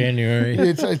is on January?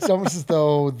 It's almost as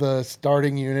though the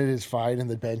starting unit is fine and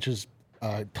the bench is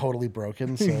totally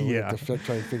broken. So we have to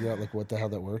try and figure out what the hell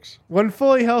that works. When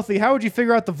fully healthy, how would you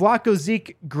figure out the Vlatko,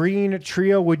 Zeke, Green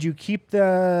trio? Would you keep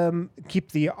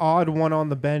the odd one on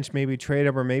the bench, maybe trade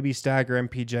him or maybe stagger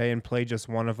MPJ and play just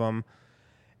one of them?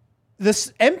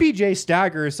 This MPJ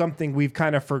stagger is something we've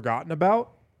kind of forgotten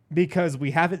about because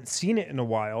we haven't seen it in a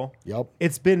while. Yep.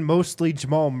 It's been mostly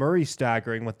Jamal Murray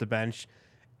staggering with the bench.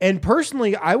 And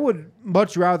personally, I would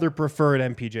much rather prefer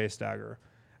an MPJ stagger.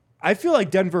 I feel like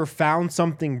Denver found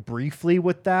something briefly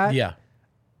with that. Yeah.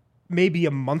 Maybe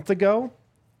a month ago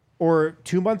or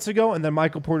 2 months ago, and then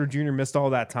Michael Porter Jr. missed all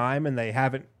that time, and they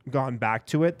haven't gone back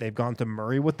to it. They've gone to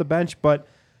Murray with the bench. But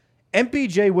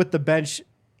MPJ with the bench,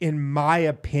 in my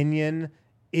opinion,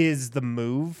 is the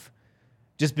move,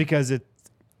 just because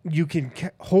you can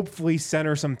hopefully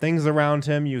center some things around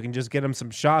him. You can just get him some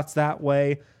shots that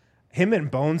way. Him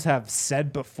and Bones have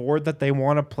said before that they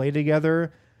want to play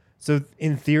together. So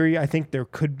in theory, I think there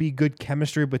could be good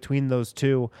chemistry between those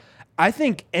two. I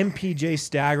think MPJ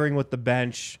staggering with the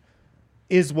bench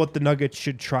is what the Nuggets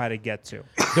should try to get to.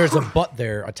 There's a but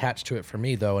there attached to it for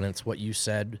me, though, and it's what you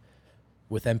said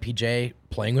with MPJ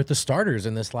playing with the starters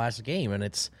in this last game. And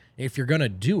it's, if you're going to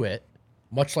do it,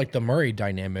 much like the Murray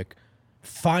dynamic,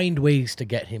 find ways to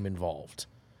get him involved,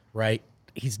 right?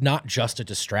 He's not just a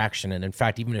distraction. And in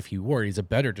fact, even if he were, he's a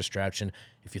better distraction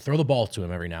if you throw the ball to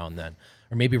him every now and then,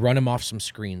 or maybe run him off some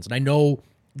screens. And I know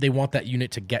they want that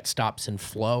unit to get stops and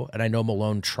flow. And I know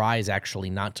Malone tries actually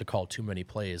not to call too many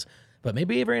plays, but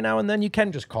maybe every now and then you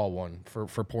can just call one for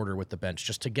Porter with the bench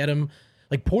just to get him.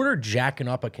 Like, Porter jacking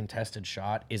up a contested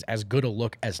shot is as good a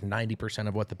look as 90%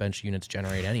 of what the bench units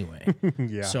generate anyway.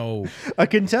 Yeah. So a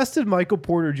contested Michael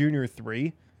Porter Jr.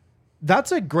 3,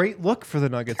 that's a great look for the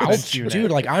Nuggets bench unit.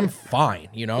 Dude, like, I'm fine,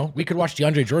 you know? We could watch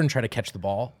DeAndre Jordan try to catch the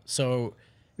ball. So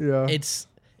yeah, it's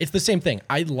the same thing.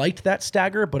 I liked that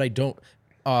stagger, but I don't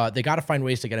they got to find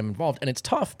ways to get him involved. And it's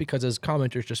tough because, as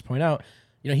commenters just point out,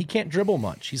 you know, he can't dribble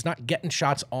much. He's not getting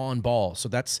shots on ball. So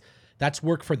that's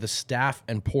work for the staff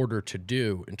and Porter to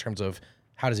do in terms of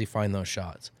how does he find those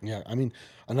shots. Yeah, I mean,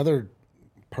 another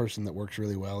person that works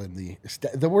really well in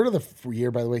the word of the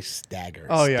year, by the way, stagger.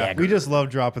 Oh yeah, Stagger. we just love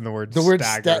dropping the word. The word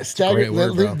stagger. stagger. Great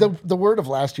word, bro. The word of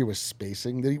last year was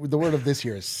spacing. The word of this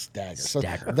year is stagger.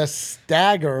 Stagger. So the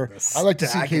stagger. I like to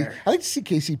see. stagger. I like to see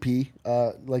KCP.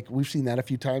 Like, we've seen that a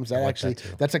few times. That like actually, that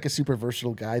too. that's like a super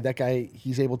versatile guy. That guy,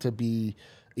 he's able to be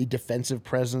a defensive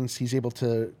presence. He's able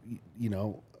to, you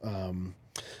know,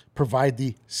 provide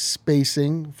the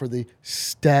spacing for the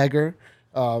stagger.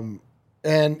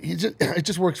 And it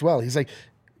just works well. He's like,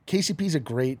 KCP's a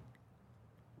great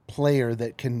player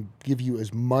that can give you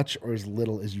as much or as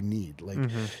little as you need. Like,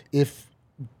 if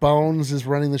Bones is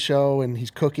running the show and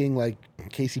he's cooking, like,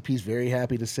 KCP's very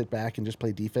happy to sit back and just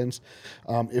play defense.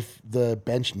 If the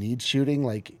bench needs shooting,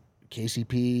 like,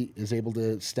 KCP is able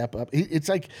to step up. It's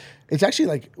actually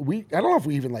like, I don't know if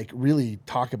we even like really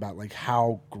talk about like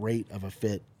how great of a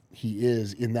fit he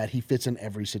is in that he fits in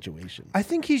every situation. I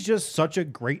think he's just such a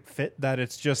great fit that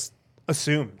it's just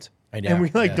assumed. I know, And we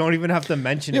don't even have to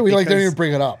mention it. Yeah, we don't because- even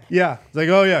bring it up. Yeah, it's like,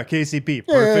 oh yeah, KCP,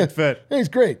 perfect fit. Yeah, he's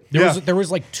great. There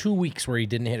was like 2 weeks where he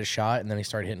didn't hit a shot, and then he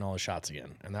started hitting all his shots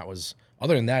again. And that was,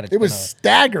 other than that, It was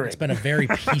staggering. it's been a very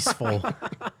peaceful.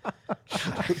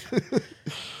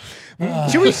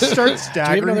 Should we start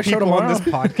staggering another show people on tomorrow?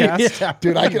 this podcast?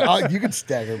 Dude, you can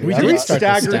stagger me. We Should did we start to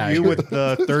stagger stag. you with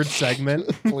the third segment?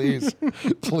 Please.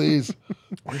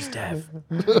 Where's Dev?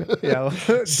 Yeah,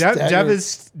 Stagger. Dev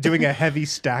is doing a heavy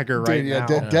stagger right Dude, yeah,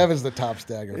 now. Dev is the top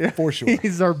stagger, for sure.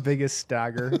 He's our biggest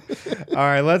stagger. All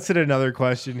right, let's hit another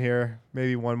question here.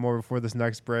 Maybe one more before this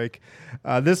next break.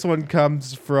 This one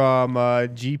comes from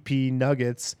GP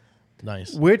Nuggets.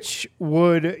 Nice. Which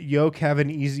would Yoke have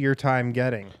an easier time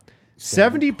getting?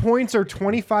 70 points or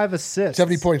 25 assists?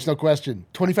 70 points, no question.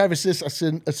 25 assists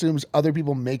assumes other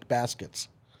people make baskets.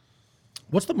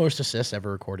 What's the most assists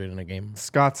ever recorded in a game?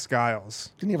 Scott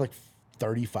Skiles. Didn't he have like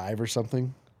 35 or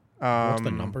something? What's the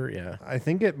number? Yeah. I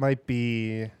think it might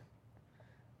be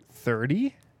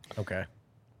 30. Okay.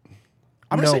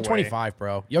 I'm going to No say way. 25,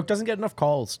 bro. Yoke doesn't get enough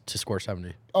calls to score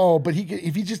 70. Oh, but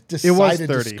if he just It was decided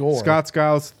 30. to score. Scott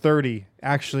Skiles 30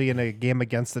 actually in a game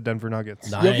against the Denver Nuggets.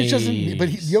 Nice.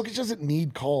 Jokic doesn't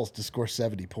need calls to score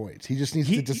 70 points. He just needs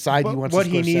to decide he wants to what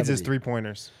score he needs 70. is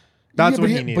 3-pointers. That's what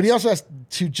he needs. But he also has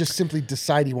to just simply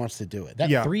decide he wants to do it. That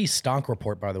Yeah. 3 stonk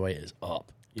report, by the way, is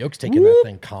up. Yoke's taking that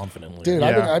thing confidently. Dude,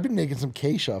 Yeah. I've been making some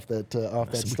cash off that Some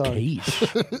stunt. cash.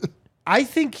 I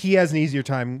think he has an easier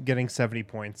time getting 70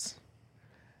 points.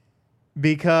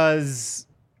 Because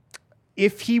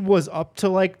if he was up to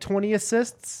like 20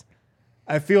 assists,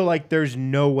 I feel like there's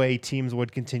no way teams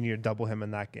would continue to double him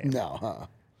in that game. No,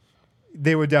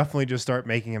 They would definitely just start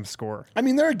making him score. I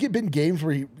mean, there have been games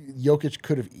where Jokic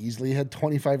could have easily had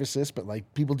 25 assists, but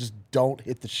like people just don't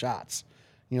hit the shots.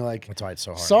 You know, like, That's why it's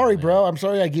so hard. sorry, Yeah. bro. I'm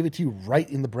sorry I gave it to you right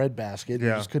in the bread basket. You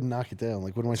Yeah. just couldn't knock it down.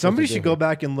 Like, what am I supposed Somebody to should do? go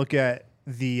back and look at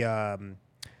the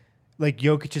like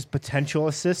Jokic's potential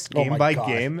assists game by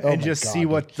game and just see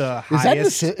what the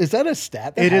highest. Is that a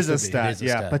stat? It is a stat.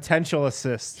 Yeah, potential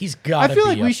assists. He's got. I feel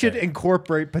like we should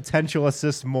incorporate potential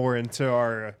assists more into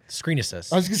our screen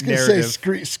assists. I was just gonna say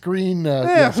screen.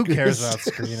 Who cares about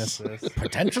screen assists?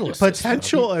 Potential assist.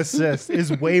 Potential assist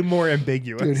is way more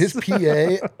ambiguous. Dude, his PA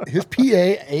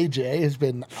AJ has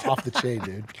been off the chain,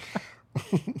 dude.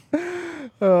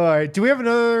 All right. Do we have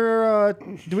another?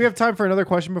 Do we have time for another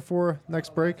question before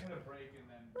next break?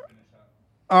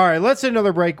 All right, let's hit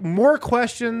another break. More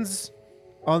questions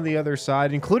on the other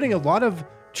side, including a lot of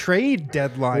trade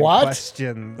deadline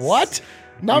questions. What?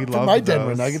 Not for my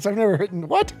Denver Nuggets. I've never heard.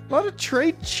 What? A lot of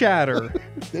trade chatter.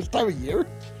 This time of year?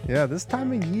 Yeah, this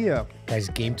time of year. Guys,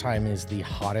 Game Time is the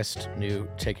hottest new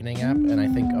ticketing app, and I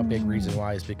think a big reason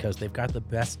why is because they've got the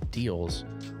best deals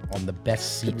on the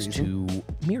best seats to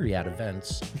myriad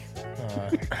events.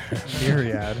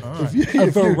 Myriad. A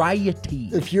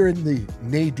variety. If you're in the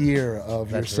nadir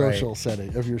of your social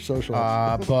setting, of your social.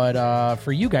 But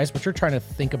for you guys, what you're trying to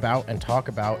think about and talk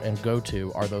about and go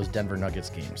to are those Denver Nuggets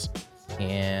games.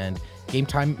 And Game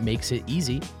Time makes it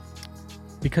easy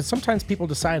because sometimes people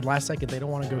decide last second they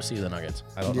don't want to go see the Nuggets.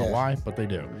 I don't know why, but they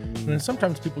do. And then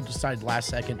sometimes people decide last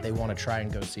second they want to try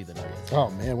and go see the Nuggets.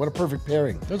 Oh man, what a perfect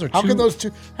pairing! Those are how can those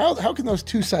two? How can those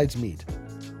two sides meet?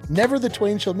 Never the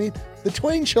twain shall meet. The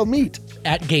twain shall meet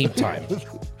at Game Time.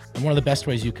 And one of the best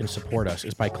ways you can support us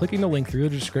is by clicking the link through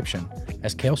the description,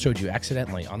 as Kale showed you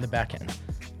accidentally on the back end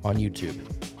on YouTube.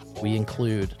 We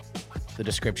include the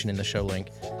description in the show link.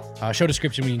 Show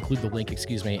description, we include the link,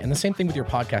 and the same thing with your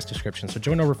podcast description. So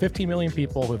join over 15 million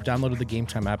people who have downloaded the Game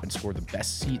Time app and score the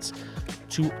best seats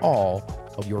to all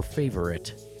of your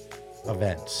favorite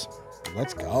events.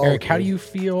 Let's go. Eric, how do you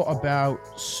feel about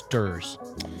stirs?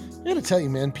 I gotta tell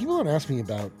you, man, people don't ask me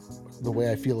about the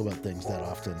way I feel about things that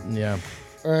often. Yeah.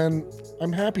 And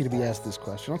I'm happy to be asked this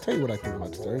question. I'll tell you what I think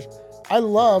about stirs. I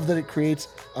love that it creates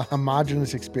a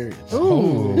homogenous experience.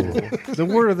 Ooh, the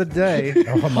word of the day.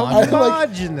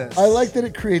 Homogenous. I like that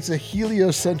it creates a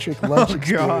heliocentric lunch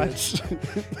experience.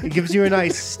 It gives you a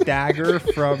nice stagger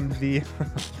from the...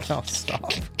 I'll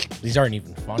stop. These aren't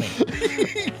even funny.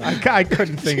 I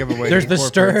couldn't think of a way there's to the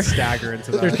stir, stagger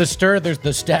into that. There's the stir, there's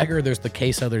the stagger, there's the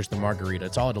queso, there's the margarita.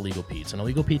 It's all at Illegal Pete's. And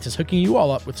Illegal Pete's is hooking you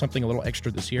all up with something a little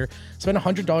extra this year. Spend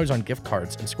 $100 on gift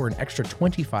cards and score an extra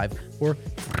 $25 for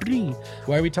free.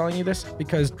 Why are we telling you this?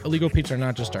 Because Illegal Pete's are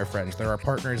not just our friends. They're our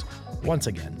partners once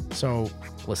again. So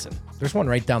listen, there's one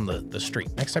right down the street.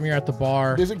 Next time you're at the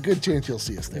bar. There's a good chance you'll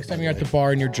see us there. Next time you're at the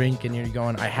bar and you're drinking and you're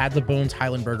going, I had the Bones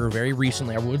Highland Burger very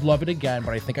recently. I would love it again,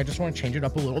 but I think I just want to change it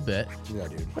up a little bit. Yeah,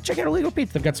 dude. Well, check out Illegal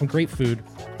Pete's. They've got some great food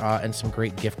and some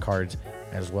great gift cards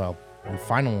as well. And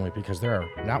finally, because there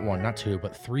are not one, not two,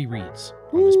 but three reads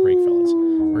on this break, fellas,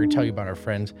 we're going to tell you about our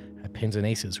friends at Pins and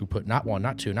Aces who put not one,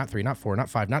 not two, not three, not four, not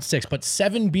five, not six, but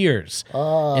 7 beers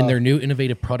in their new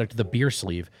innovative product, the Beer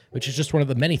Sleeve, which is just one of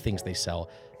the many things they sell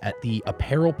at the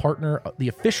apparel partner, the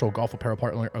official golf apparel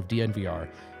partner of DNVR.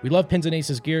 We love Pins and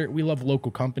Aces gear. We love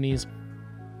local companies.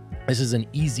 This is an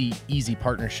easy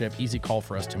partnership, easy call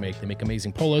for us to make. They make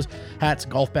amazing polos, hats,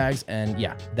 golf bags, and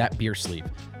yeah, that beer sleeve.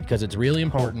 Because it's really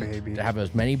important to have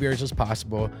as many beers as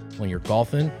possible when you're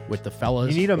golfing with the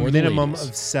fellas. You need a minimum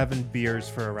of 7 beers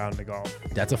for a round of golf.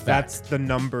 That's a fact. That's the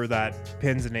number that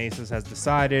Pins and Aces has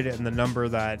decided, and the number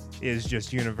that is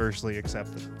just universally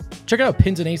accepted. Check out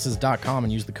pinsandaces.com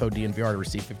and use the code DNVR to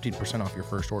receive 15% off your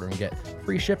first order and get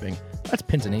free shipping. That's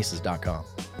pinsandaces.com.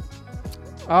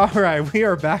 All right, we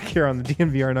are back here on the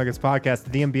DNVR Nuggets podcast,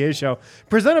 the NBA show,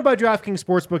 presented by DraftKings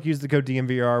Sportsbook. Use the code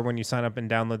DNVR when you sign up and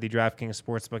download the DraftKings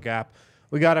Sportsbook app.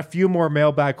 We got a few more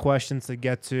mailbag questions to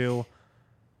get to.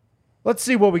 Let's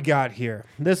see what we got here.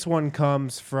 This one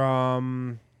comes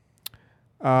from,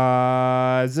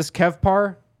 is this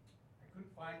Kevpar? I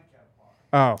couldn't find Kevpar.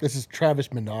 Oh. This is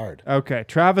Travis Menard. Okay,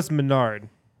 Travis Menard.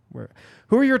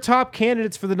 Who are your top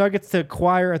candidates for the Nuggets to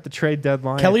acquire at the trade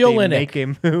deadline? Kelly Olynyk. Make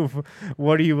a move.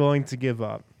 What are you willing to give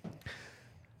up?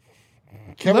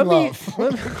 Kevin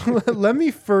Love. Let me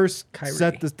first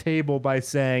set the table by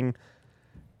saying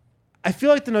I feel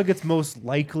like the Nuggets' most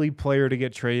likely player to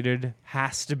get traded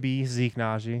has to be Zeke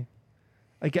Naji.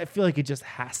 Like, I feel like it just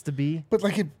has to be. But,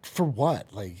 like, for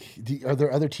what? Like, are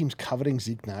there other teams coveting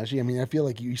Zeke Naji? I mean, I feel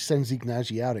like you send Zeke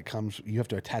Naji out, you have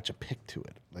to attach a pick to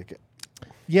it. Like,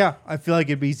 yeah, I feel like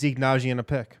it'd be Zeke Naji and a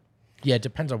pick. Yeah, it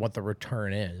depends on what the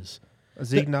return is.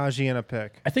 Zeke Naji and a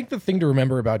pick. I think the thing to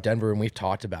remember about Denver, and we've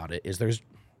talked about it, is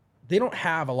they don't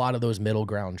have a lot of those middle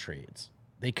ground trades.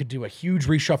 They could do a huge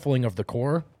reshuffling of the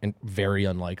core, and very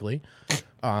unlikely.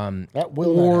 That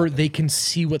will or they can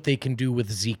see what they can do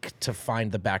with Zeke to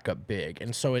find the backup big.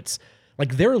 And so it's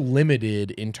like they're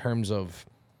limited in terms of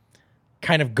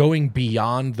kind of going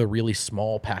beyond the really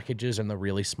small packages and the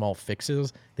really small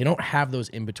fixes. They don't have those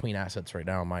in between assets right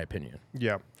now, in my opinion.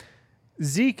 Yeah.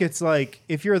 Zeke, it's like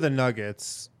if you're the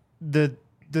Nuggets, the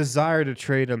desire to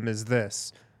trade him is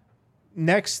this.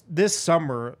 This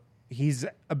summer, he's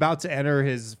about to enter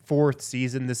his 4th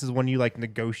season. This is when you like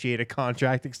negotiate a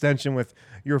contract extension with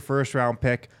your first round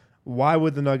pick. Why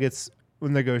would the Nuggets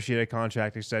negotiate a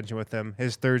contract extension with him?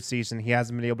 His 3rd season, he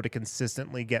hasn't been able to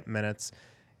consistently get minutes.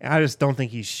 And I just don't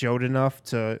think he's showed enough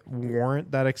to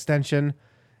warrant that extension.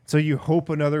 So you hope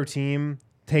another team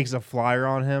takes a flyer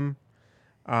on him.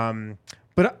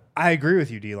 But I agree with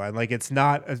you, D-Line. Like, it's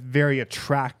not a very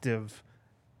attractive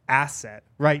asset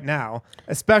right now,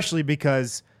 especially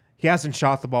because he hasn't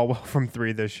shot the ball well from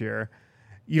 3 this year.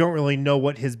 You don't really know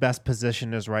what his best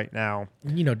position is right now.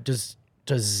 You know, does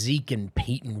Zeke and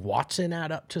Peyton Watson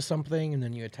add up to something? And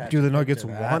then you attach. Do the Nuggets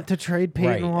want to trade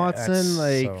Peyton Watson?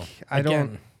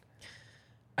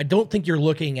 I don't think you're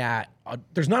looking at.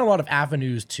 There's not a lot of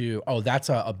avenues to. Oh, that's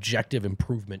a objective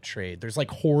improvement trade. There's like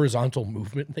horizontal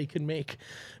movement they can make,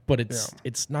 but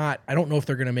it's not. I don't know if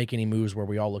they're going to make any moves where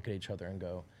we all look at each other and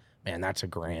go, "Man, that's a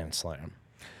grand slam."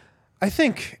 I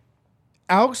think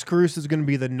Alex Caruso is going to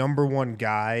be the number 1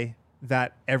 guy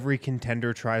that every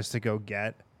contender tries to go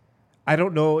get. I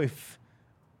don't know if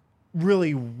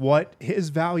really what his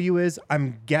value is.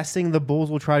 I'm guessing the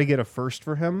Bulls will try to get a first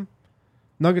for him.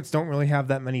 Nuggets don't really have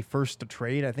that many firsts to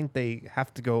trade. I think they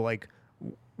have to go like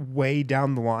way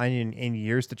down the line in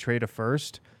years to trade a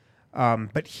first.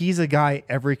 But he's a guy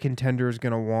every contender is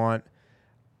going to want.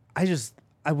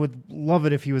 I would love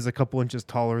it if he was a couple inches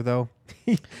taller, though.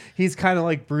 He's kind of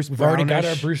like Bruce Brown. We've already got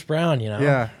our Bruce Brown, you know?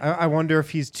 Yeah. I wonder if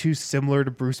he's too similar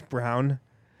to Bruce Brown.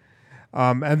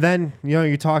 And then,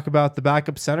 you talk about the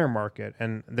backup center market,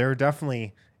 and there are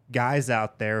definitely guys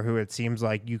out there who it seems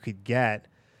like you could get.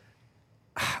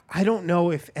 I don't know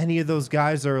if any of those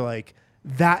guys are like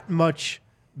that much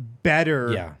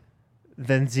better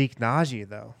than Zeke Naji,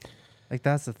 though. Like,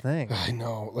 that's the thing. I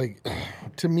know. Like,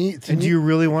 to me, do you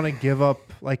really want to give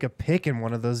up like a pick in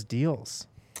one of those deals?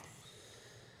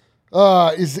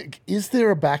 Is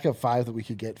there a backup 5 that we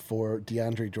could get for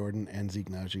DeAndre Jordan and Zeke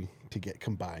Naji to get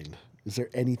combined? Is there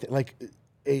anything like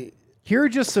Here are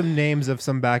just some names of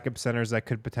some backup centers that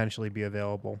could potentially be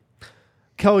available: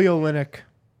 Kelly Olynyk,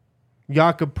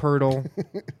 Jakob Poeltl,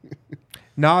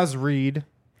 Naz Reid,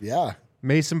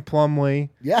 Mason Plumlee,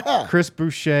 Chris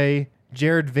Boucher,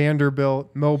 Jared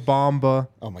Vanderbilt, Mo Bamba.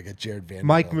 Oh my God, Jared Vanderbilt,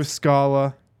 Mike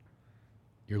Muscala.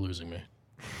 You're losing me.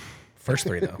 First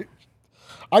 3 though.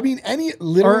 I mean,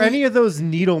 Are any of those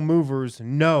needle movers?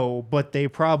 No, but they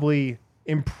probably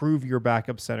improve your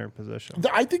backup center position.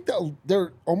 I think that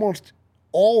they're almost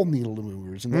all needle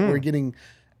movers, and that we're getting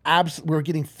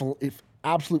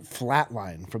absolute flat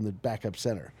line from the backup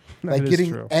center. Like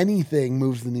getting anything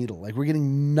moves the needle. Like we're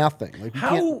getting nothing. Like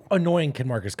how annoying can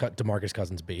DeMarcus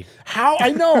Cousins be? How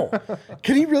I know?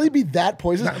 Can he really be that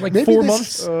poisonous? Like maybe 4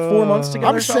 months. 4 months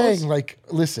together. I'm saying, like,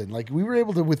 listen, like we were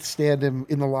able to withstand him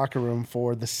in the locker room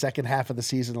for the second half of the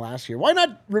season last year. Why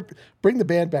not bring the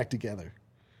band back together?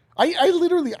 I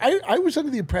literally was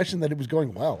under the impression that it was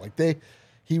going well. Like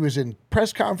he was in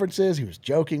press conferences. He was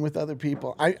joking with other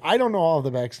people. I don't know all of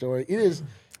the backstory. It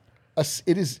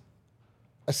is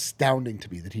astounding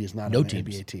to me that he is not on an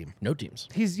NBA team. No teams.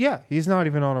 He's not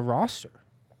even on a roster.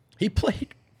 He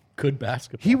played good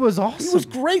basketball. He was awesome. He was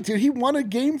great, dude. He won a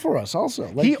game for us also.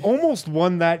 Like, he almost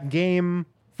won that game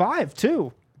 5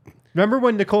 too. Remember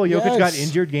when Nikola Jokic got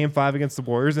injured game 5 against the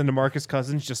Warriors and DeMarcus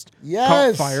Cousins just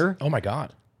caught fire? Oh my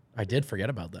God. I did forget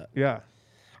about that. Yeah.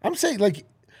 I'm saying, like,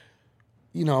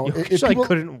 if people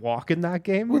couldn't walk in that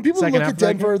game. When people look at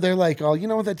Denver, they're like, "Oh, you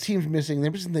know what? That team's missing.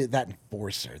 They're missing that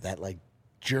enforcer, that like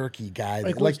jerky guy.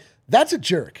 Like that's a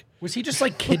jerk." Was he just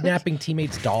like kidnapping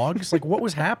teammates' dogs? Like what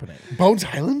was happening? Bones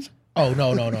Highlands? Oh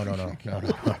no.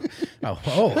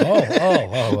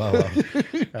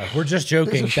 We're just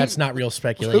joking. That's not real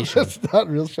speculation. That's not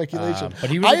real speculation. But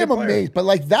he was amazed. But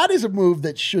like that is a move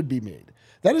that should be made.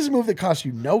 That is a move that costs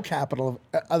you no capital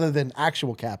other than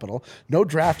actual capital, no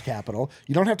draft capital.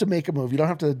 You don't have to make a move. You don't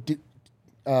have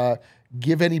to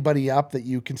give anybody up that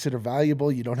you consider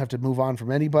valuable. You don't have to move on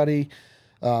from anybody.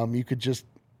 You could just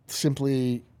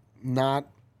simply not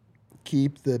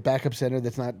keep the backup center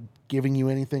that's not giving you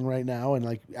anything right now and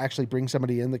like actually bring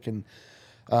somebody in that can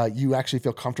you actually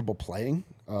feel comfortable playing.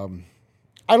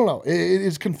 I don't know. It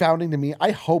is confounding to me.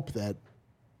 I hope that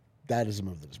is a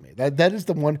move that is made. That is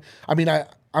the one. I mean,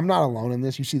 I'm not alone in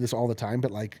this. You see this all the time,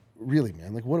 but like, really,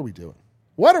 man, like, what are we doing?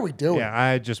 What are we doing? Yeah,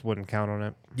 I just wouldn't count on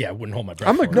it. Yeah, I wouldn't hold my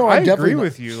breath. I agree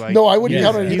with you. Like, no, I wouldn't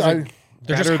count on it either.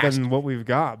 better than what we've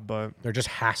got, but there just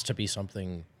has to be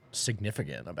something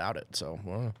significant about it.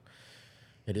 So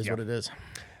it is what it is.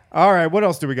 All right, what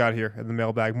else do we got here in the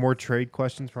mailbag? More trade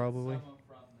questions, probably.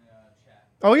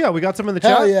 Oh yeah, we got some in the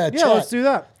chat. Hell yeah, chat. Let's do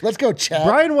that. Let's go, chat.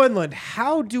 Brian Wendland,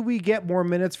 how do we get more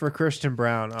minutes for Christian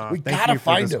Brown? We thank gotta you for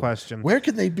find this him. Question. Where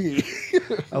can they be?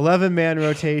 11-man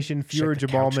rotation, fewer Check the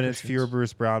Jamal couch minutes, cushions. fewer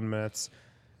Bruce Brown minutes.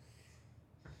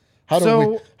 How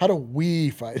do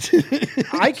we find it?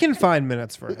 I can find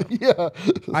minutes for him. Yeah,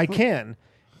 I can.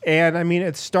 And, I mean,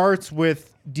 it starts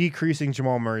with decreasing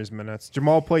Jamal Murray's minutes.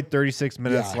 Jamal played 36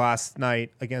 minutes last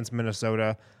night against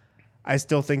Minnesota. I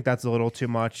still think that's a little too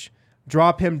much.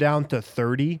 Drop him down to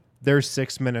 30. There's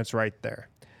 6 minutes right there.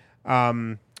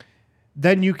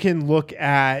 Then you can look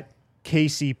at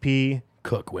KCP.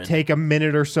 Cook Take a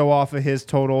minute or so off of his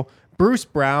total. Bruce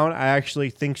Brown, I actually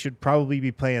think should probably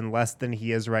be playing less than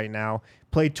he is right now.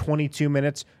 Played 22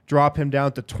 minutes. Drop him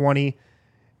down to 20.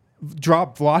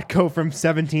 Drop Vlatko from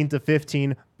 17 to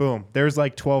 15. Boom. There's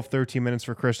like 12, 13 minutes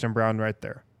for Christian Brown right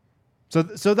there. So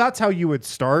that's how you would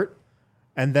start.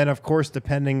 And then, of course,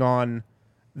 depending on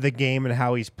the game and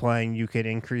how he's playing, you could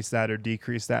increase that or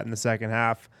decrease that in the second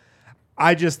half.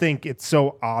 I just think it's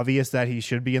so obvious that he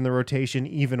should be in the rotation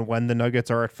even when the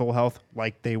Nuggets are at full health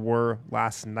like they were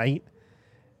last night.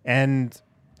 And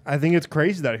I think it's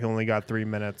crazy that he only got 3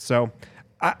 minutes. So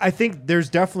I think there's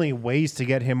definitely ways to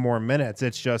get him more minutes.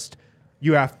 It's just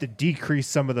you have to decrease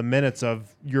some of the minutes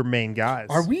of your main guys.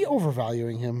 Are we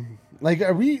overvaluing him? Like,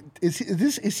 is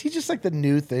he just like the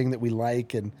new thing that we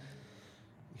like and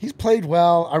he's played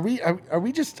well? Are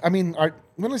we just, I mean,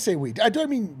 when I say we, I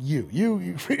mean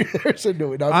you so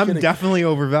no, I'm kidding. Definitely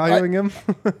overvaluing him.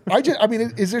 I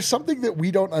mean, is there something that we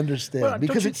don't understand? Well,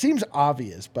 because it seems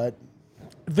obvious, but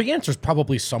The answer is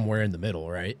probably somewhere in the middle,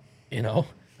 right? You know,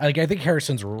 like I think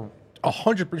Harrison's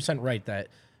 100% right that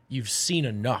you've seen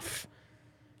enough.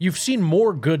 You've seen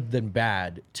more good than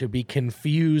bad to be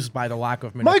confused by the lack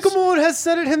of minutes. Michael Malone has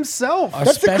said it himself.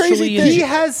 That's the crazy thing. He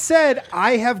has said,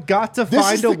 I have got to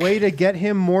find a way to get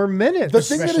him more minutes. The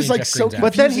thing that is like so confusing.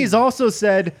 But then he's also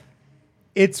said,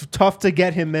 it's tough to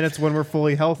get him minutes when we're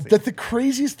fully healthy. That the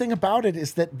craziest thing about it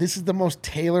is that this is the most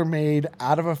tailor-made,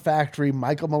 out-of-a-factory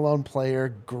Michael Malone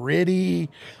player, gritty,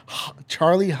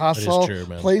 Charlie Hustle, true,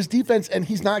 man. plays defense, and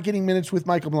he's not getting minutes with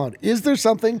Michael Malone. Is there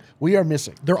something we are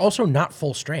missing? They're also not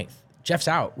full strength. Jeff's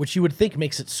out, which you would think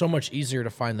makes it so much easier to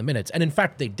find the minutes. And in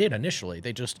fact, they did initially.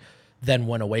 They just then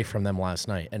went away from them last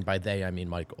night. And by they, I mean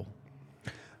Michael.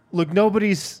 Look,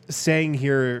 nobody's saying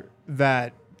here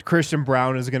that Christian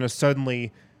Brown is going to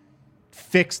suddenly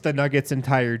fix the Nuggets'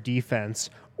 entire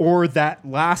defense, or that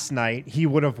last night he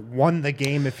would have won the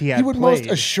game if he had He would played.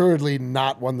 most assuredly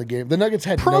not won the game. The Nuggets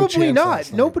had no Probably chance not.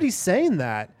 last night. Nobody's saying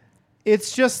that.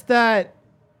 It's just that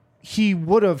he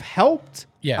would have helped,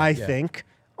 I think,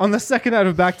 on the second out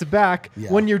of back-to-back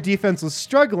when your defense was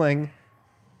struggling.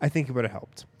 I think it would have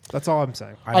helped. That's all I'm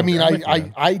saying. I mean,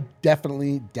 I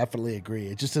definitely agree.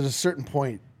 It's just at a certain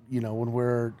point, you know, when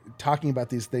we're talking about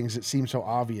these things, it seems so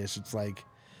obvious. It's like,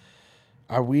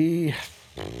 are we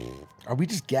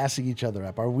just gassing each other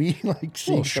up? Are we like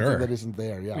seeing something that isn't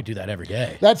there? Yeah, We do that every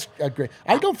day. that's great.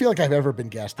 I don't feel like I've ever been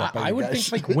gassed up. By I you would guys.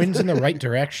 think like wins in the right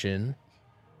direction.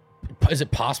 Is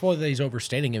it possible that he's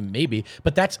overstating him? Maybe,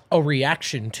 but that's a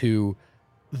reaction to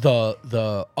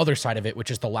the other side of it, which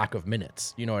is the lack of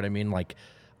minutes. You know what I mean? Like,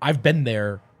 I've been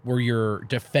there where you're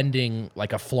defending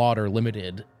like a flawed or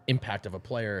limited impact of a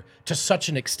player to such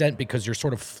an extent because you're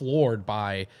sort of floored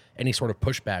by any sort of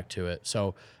pushback to it.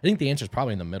 So I think the answer is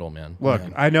probably in the middle, man. Look,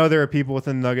 I know there are people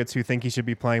within the Nuggets who think he should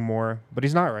be playing more, but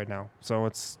he's not right now. So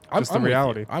it's just the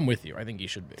reality. I'm with you. I think he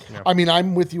should be. Yeah. I mean,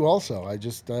 I'm with you also. I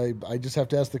just have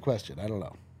to ask the question. I don't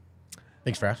know.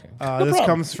 Thanks for asking. This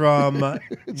comes from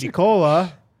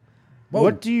Nicola.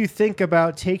 What do you think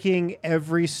about taking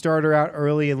every starter out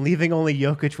early and leaving only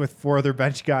Jokic with 4 other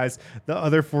bench guys? The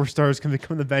other 4 stars can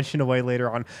become the bench and away later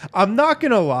on. I'm not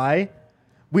going to lie.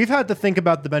 We've had to think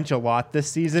about the bench a lot this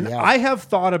season. Yeah. I have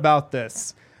thought about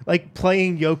this, like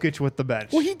playing Jokic with the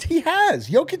bench. Well, he has.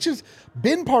 Jokic has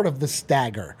been part of the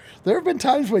stagger. There have been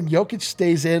times when Jokic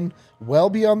stays in well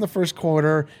beyond the first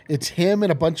quarter. It's him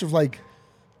and a bunch of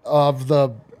of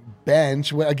the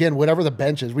bench. Again, whatever the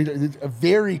bench is. It's a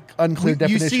very unclear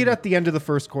definition. You see it at the end of the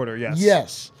first quarter, yes.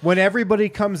 Yes. When everybody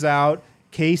comes out,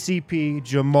 KCP,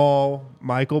 Jamal,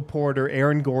 Michael Porter,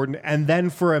 Aaron Gordon, and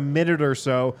then for a minute or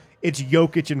so, it's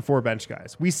Jokic and 4 bench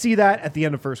guys. We see that at the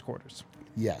end of first quarters.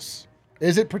 Yes.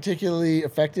 Is it particularly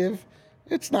effective?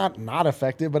 It's not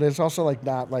effective, but it's also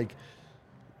not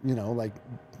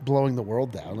blowing the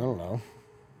world down. I don't know.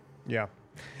 Yeah.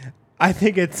 I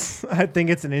think it's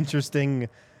an interesting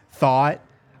thought.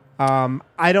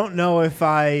 I don't know if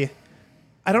I'm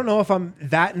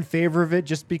that in favor of it,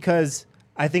 just because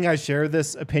I think I share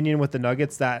this opinion with the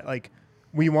Nuggets that like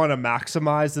we want to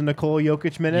maximize the Nikola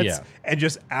Jokic minutes and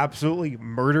just absolutely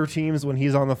murder teams when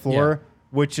he's on the floor,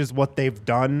 which is what they've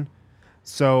done.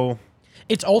 So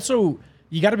it's also,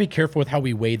 you got to be careful with how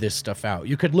we weigh this stuff out.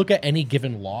 You could look at any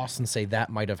given loss and say that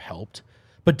might have helped.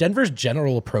 But Denver's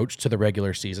general approach to the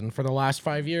regular season for the last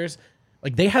 5 years,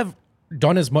 like they have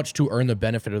done as much to earn the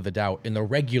benefit of the doubt in the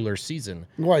regular season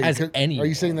as any. Are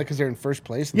you saying that because they're in first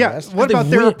place? What about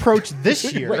their approach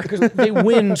this year? Right, because they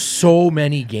win so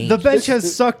many games. The bench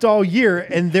has sucked all year,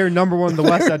 and they're number one in the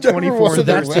West at 24. So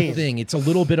that's the thing. It's a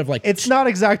little bit of like, it's not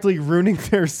exactly ruining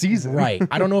their season, right?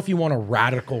 I don't know if you want a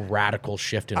radical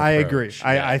shift in approach. I agree.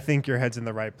 I think your head's in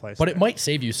the right place, but it might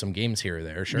save you some games here or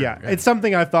there. Sure. Yeah, it's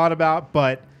something I've thought about,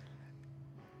 but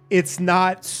it's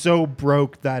not so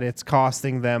broke that it's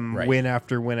costing them win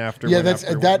after win after win.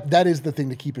 Yeah, that is the thing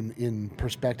to keep in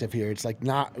perspective here. It's like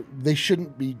they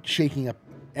shouldn't be shaking up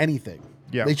anything.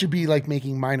 Yeah. They should be like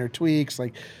making minor tweaks,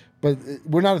 but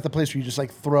we're not at the place where you just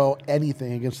like throw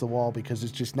anything against the wall because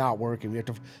it's just not working. We have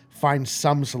to find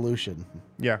some solution.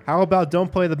 Yeah. How about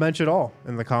don't play the bench at all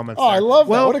in the comments? Oh, I love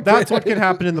that. Well, that's what can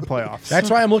happen in the playoffs.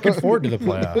 That's why I'm looking forward to the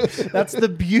playoffs. That's the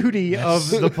beauty of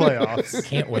the playoffs.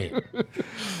 Can't wait.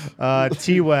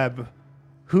 T-Web,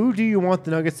 who do you want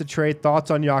the Nuggets to trade? Thoughts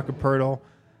on Jakob Poeltl?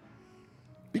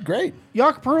 Be great.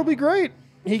 Jakob Poeltl be great.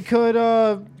 He could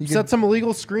set some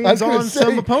illegal screens on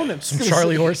some opponents. Some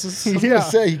Charlie horses. I was going to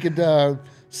say he could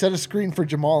set a screen for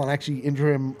Jamal and actually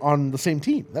injure him on the same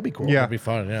team. That'd be cool. Yeah. That'd be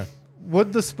fun, yeah.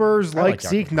 Would the Spurs like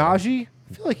Zeke Jakob Nagy?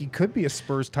 I feel like he could be a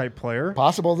Spurs-type player.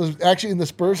 Possible. Actually, in the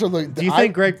Spurs are the. Do you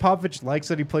think Greg Popovich likes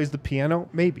that he plays the piano?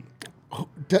 Maybe.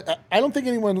 I don't think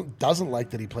anyone doesn't like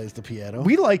that he plays the piano.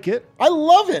 We like it. I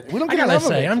love it. We don't I get gotta enough of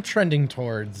say, it. I'm trending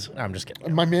towards. I'm just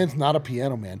kidding. My man's not a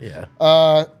piano man.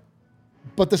 Yeah.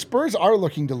 But the Spurs are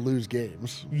looking to lose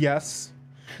games. Yes.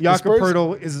 Jakob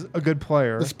Poeltl is a good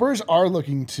player. The Spurs are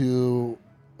looking to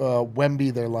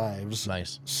Wemby their lives.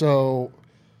 Nice. So,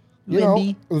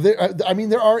 Wemby.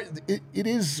 It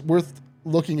is worth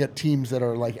looking at teams that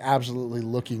are like absolutely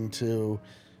looking to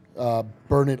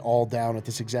burn it all down at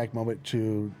this exact moment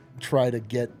to try to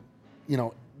get,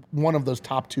 one of those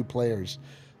top two players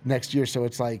next year. So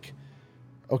it's like,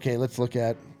 okay, let's look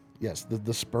at,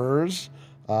 the Spurs.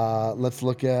 Let's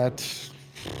look at,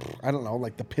 I don't know,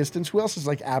 like the Pistons. Who else is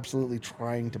like absolutely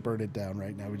trying to burn it down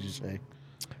right now, would you say?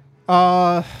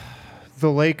 The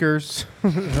Lakers.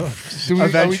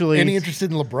 Eventually. Any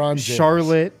interested in LeBron James?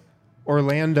 Charlotte,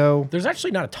 Orlando. There's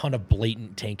actually not a ton of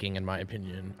blatant tanking, in my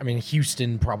opinion. I mean,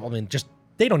 Houston probably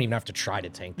they don't even have to try to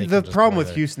tank. The problem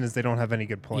with Houston is they don't have any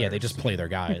good players. Yeah, they just play their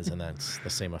guys, and that's the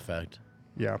same effect.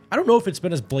 Yeah. I don't know if it's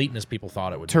been as blatant as people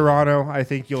thought it would. Toronto, I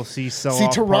think you'll see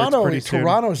sell-off parts pretty soon.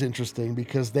 Toronto's interesting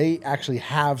because they actually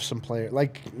have some players,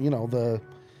 like, the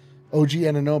OG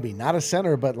Anunoby, not a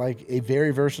center, but like a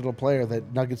very versatile player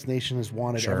that Nuggets Nation has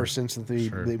wanted ever since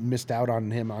they missed out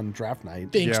on him on draft night.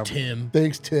 Thanks, Tim.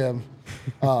 Thanks, Tim,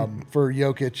 for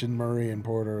Jokic and Murray and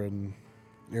Porter and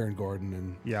Aaron Gordon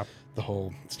and the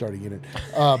whole starting unit.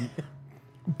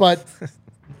 But,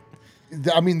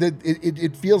 I mean,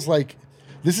 it feels like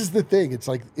this is the thing. It's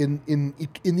like in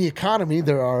the economy,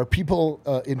 there are people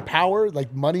in power,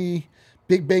 like money.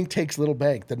 Big bank takes little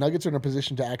bank. The Nuggets are in a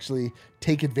position to actually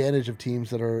take advantage of teams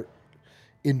that are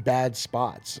in bad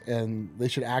spots, and they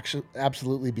should actually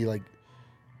absolutely be like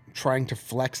trying to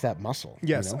flex that muscle.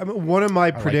 Yes, I mean, one of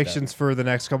my predictions for the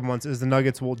next couple months is the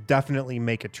Nuggets will definitely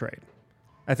make a trade.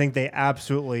 I think they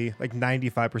absolutely, like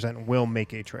 95%, will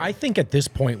make a trade. I think at this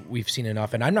point we've seen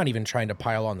enough, and I'm not even trying to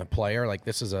pile on the player. Like,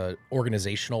 this is a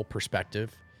organizational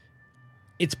perspective.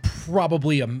 It's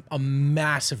probably a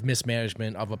massive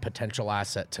mismanagement of a potential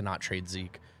asset to not trade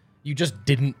Zeke. You just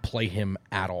didn't play him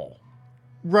at all.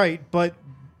 Right, but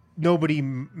nobody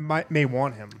may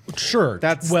want him. Sure,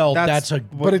 but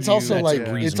it's also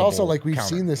like we've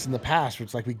seen this in the past, where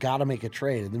it's like we got to make a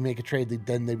trade, and then make a trade,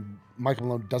 then Michael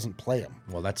Malone doesn't play him.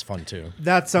 Well, that's fun too.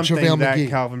 That's something that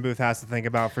Calvin Booth has to think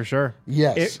about for sure.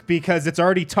 Yes, because it's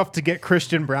already tough to get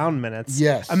Christian Brown minutes.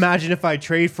 Yes, imagine if I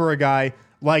trade for a guy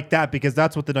like that, because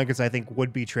that's what the Nuggets, I think,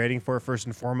 would be trading for first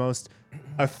and foremost.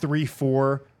 A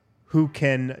 3-4 who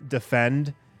can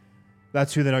defend.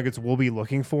 That's who the Nuggets will be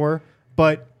looking for.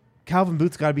 But Calvin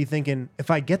Booth's got to be thinking,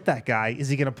 if I get that guy, is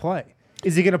he going to play?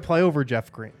 Is he going to play over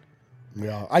Jeff Green?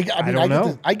 Yeah, I don't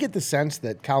know. I get the sense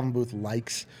that Calvin Booth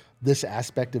likes this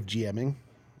aspect of GMing.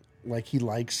 Like, he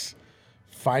likes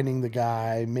finding the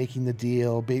guy, making the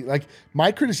deal.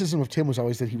 My criticism of Tim was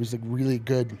always that he was a really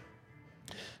good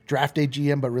draft day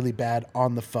GM, but really bad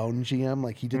on the phone GM.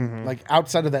 Like he didn't like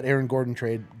outside of that Aaron Gordon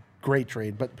trade, great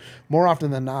trade, but more often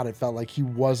than not, it felt like he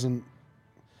wasn't.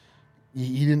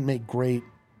 He didn't make great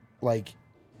like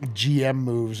GM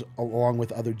moves along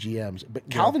with other GMs. But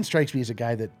Calvin strikes me as a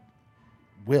guy that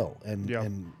will,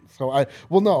 and so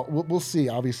we'll see.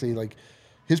 Obviously, like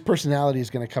his personality is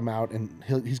going to come out, and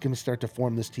he's going to start to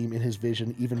form this team in his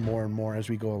vision even more and more as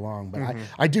we go along. But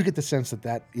I do get the sense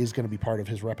that is going to be part of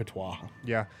his repertoire.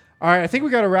 Yeah. All right. I think we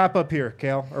got to wrap up here,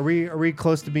 Kale. Are we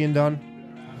close to being done?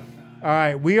 All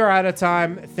right. We are out of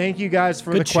time. Thank you guys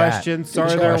for the questions.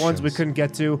 Sorry there are ones we couldn't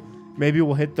get to. Maybe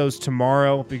we'll hit those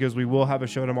tomorrow because we will have a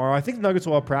show tomorrow. I think the Nuggets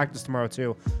will have practice tomorrow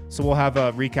too. So we'll have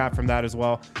a recap from that as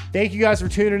well. Thank you guys for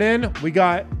tuning in. We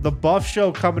got the Buff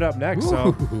Show coming up next.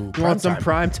 So if you want some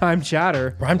primetime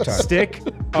chatter, stick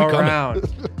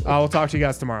around. We'll talk to you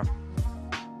guys tomorrow.